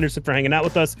Kayla Anderson for hanging out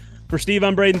with us. For Steve,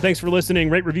 I'm Braden. Thanks for listening.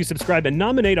 Rate, review, subscribe, and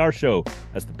nominate our show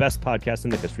as the best podcast in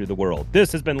the history of the world.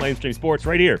 This has been Lamestream Sports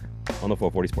right here on the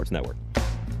 440 Sports Network.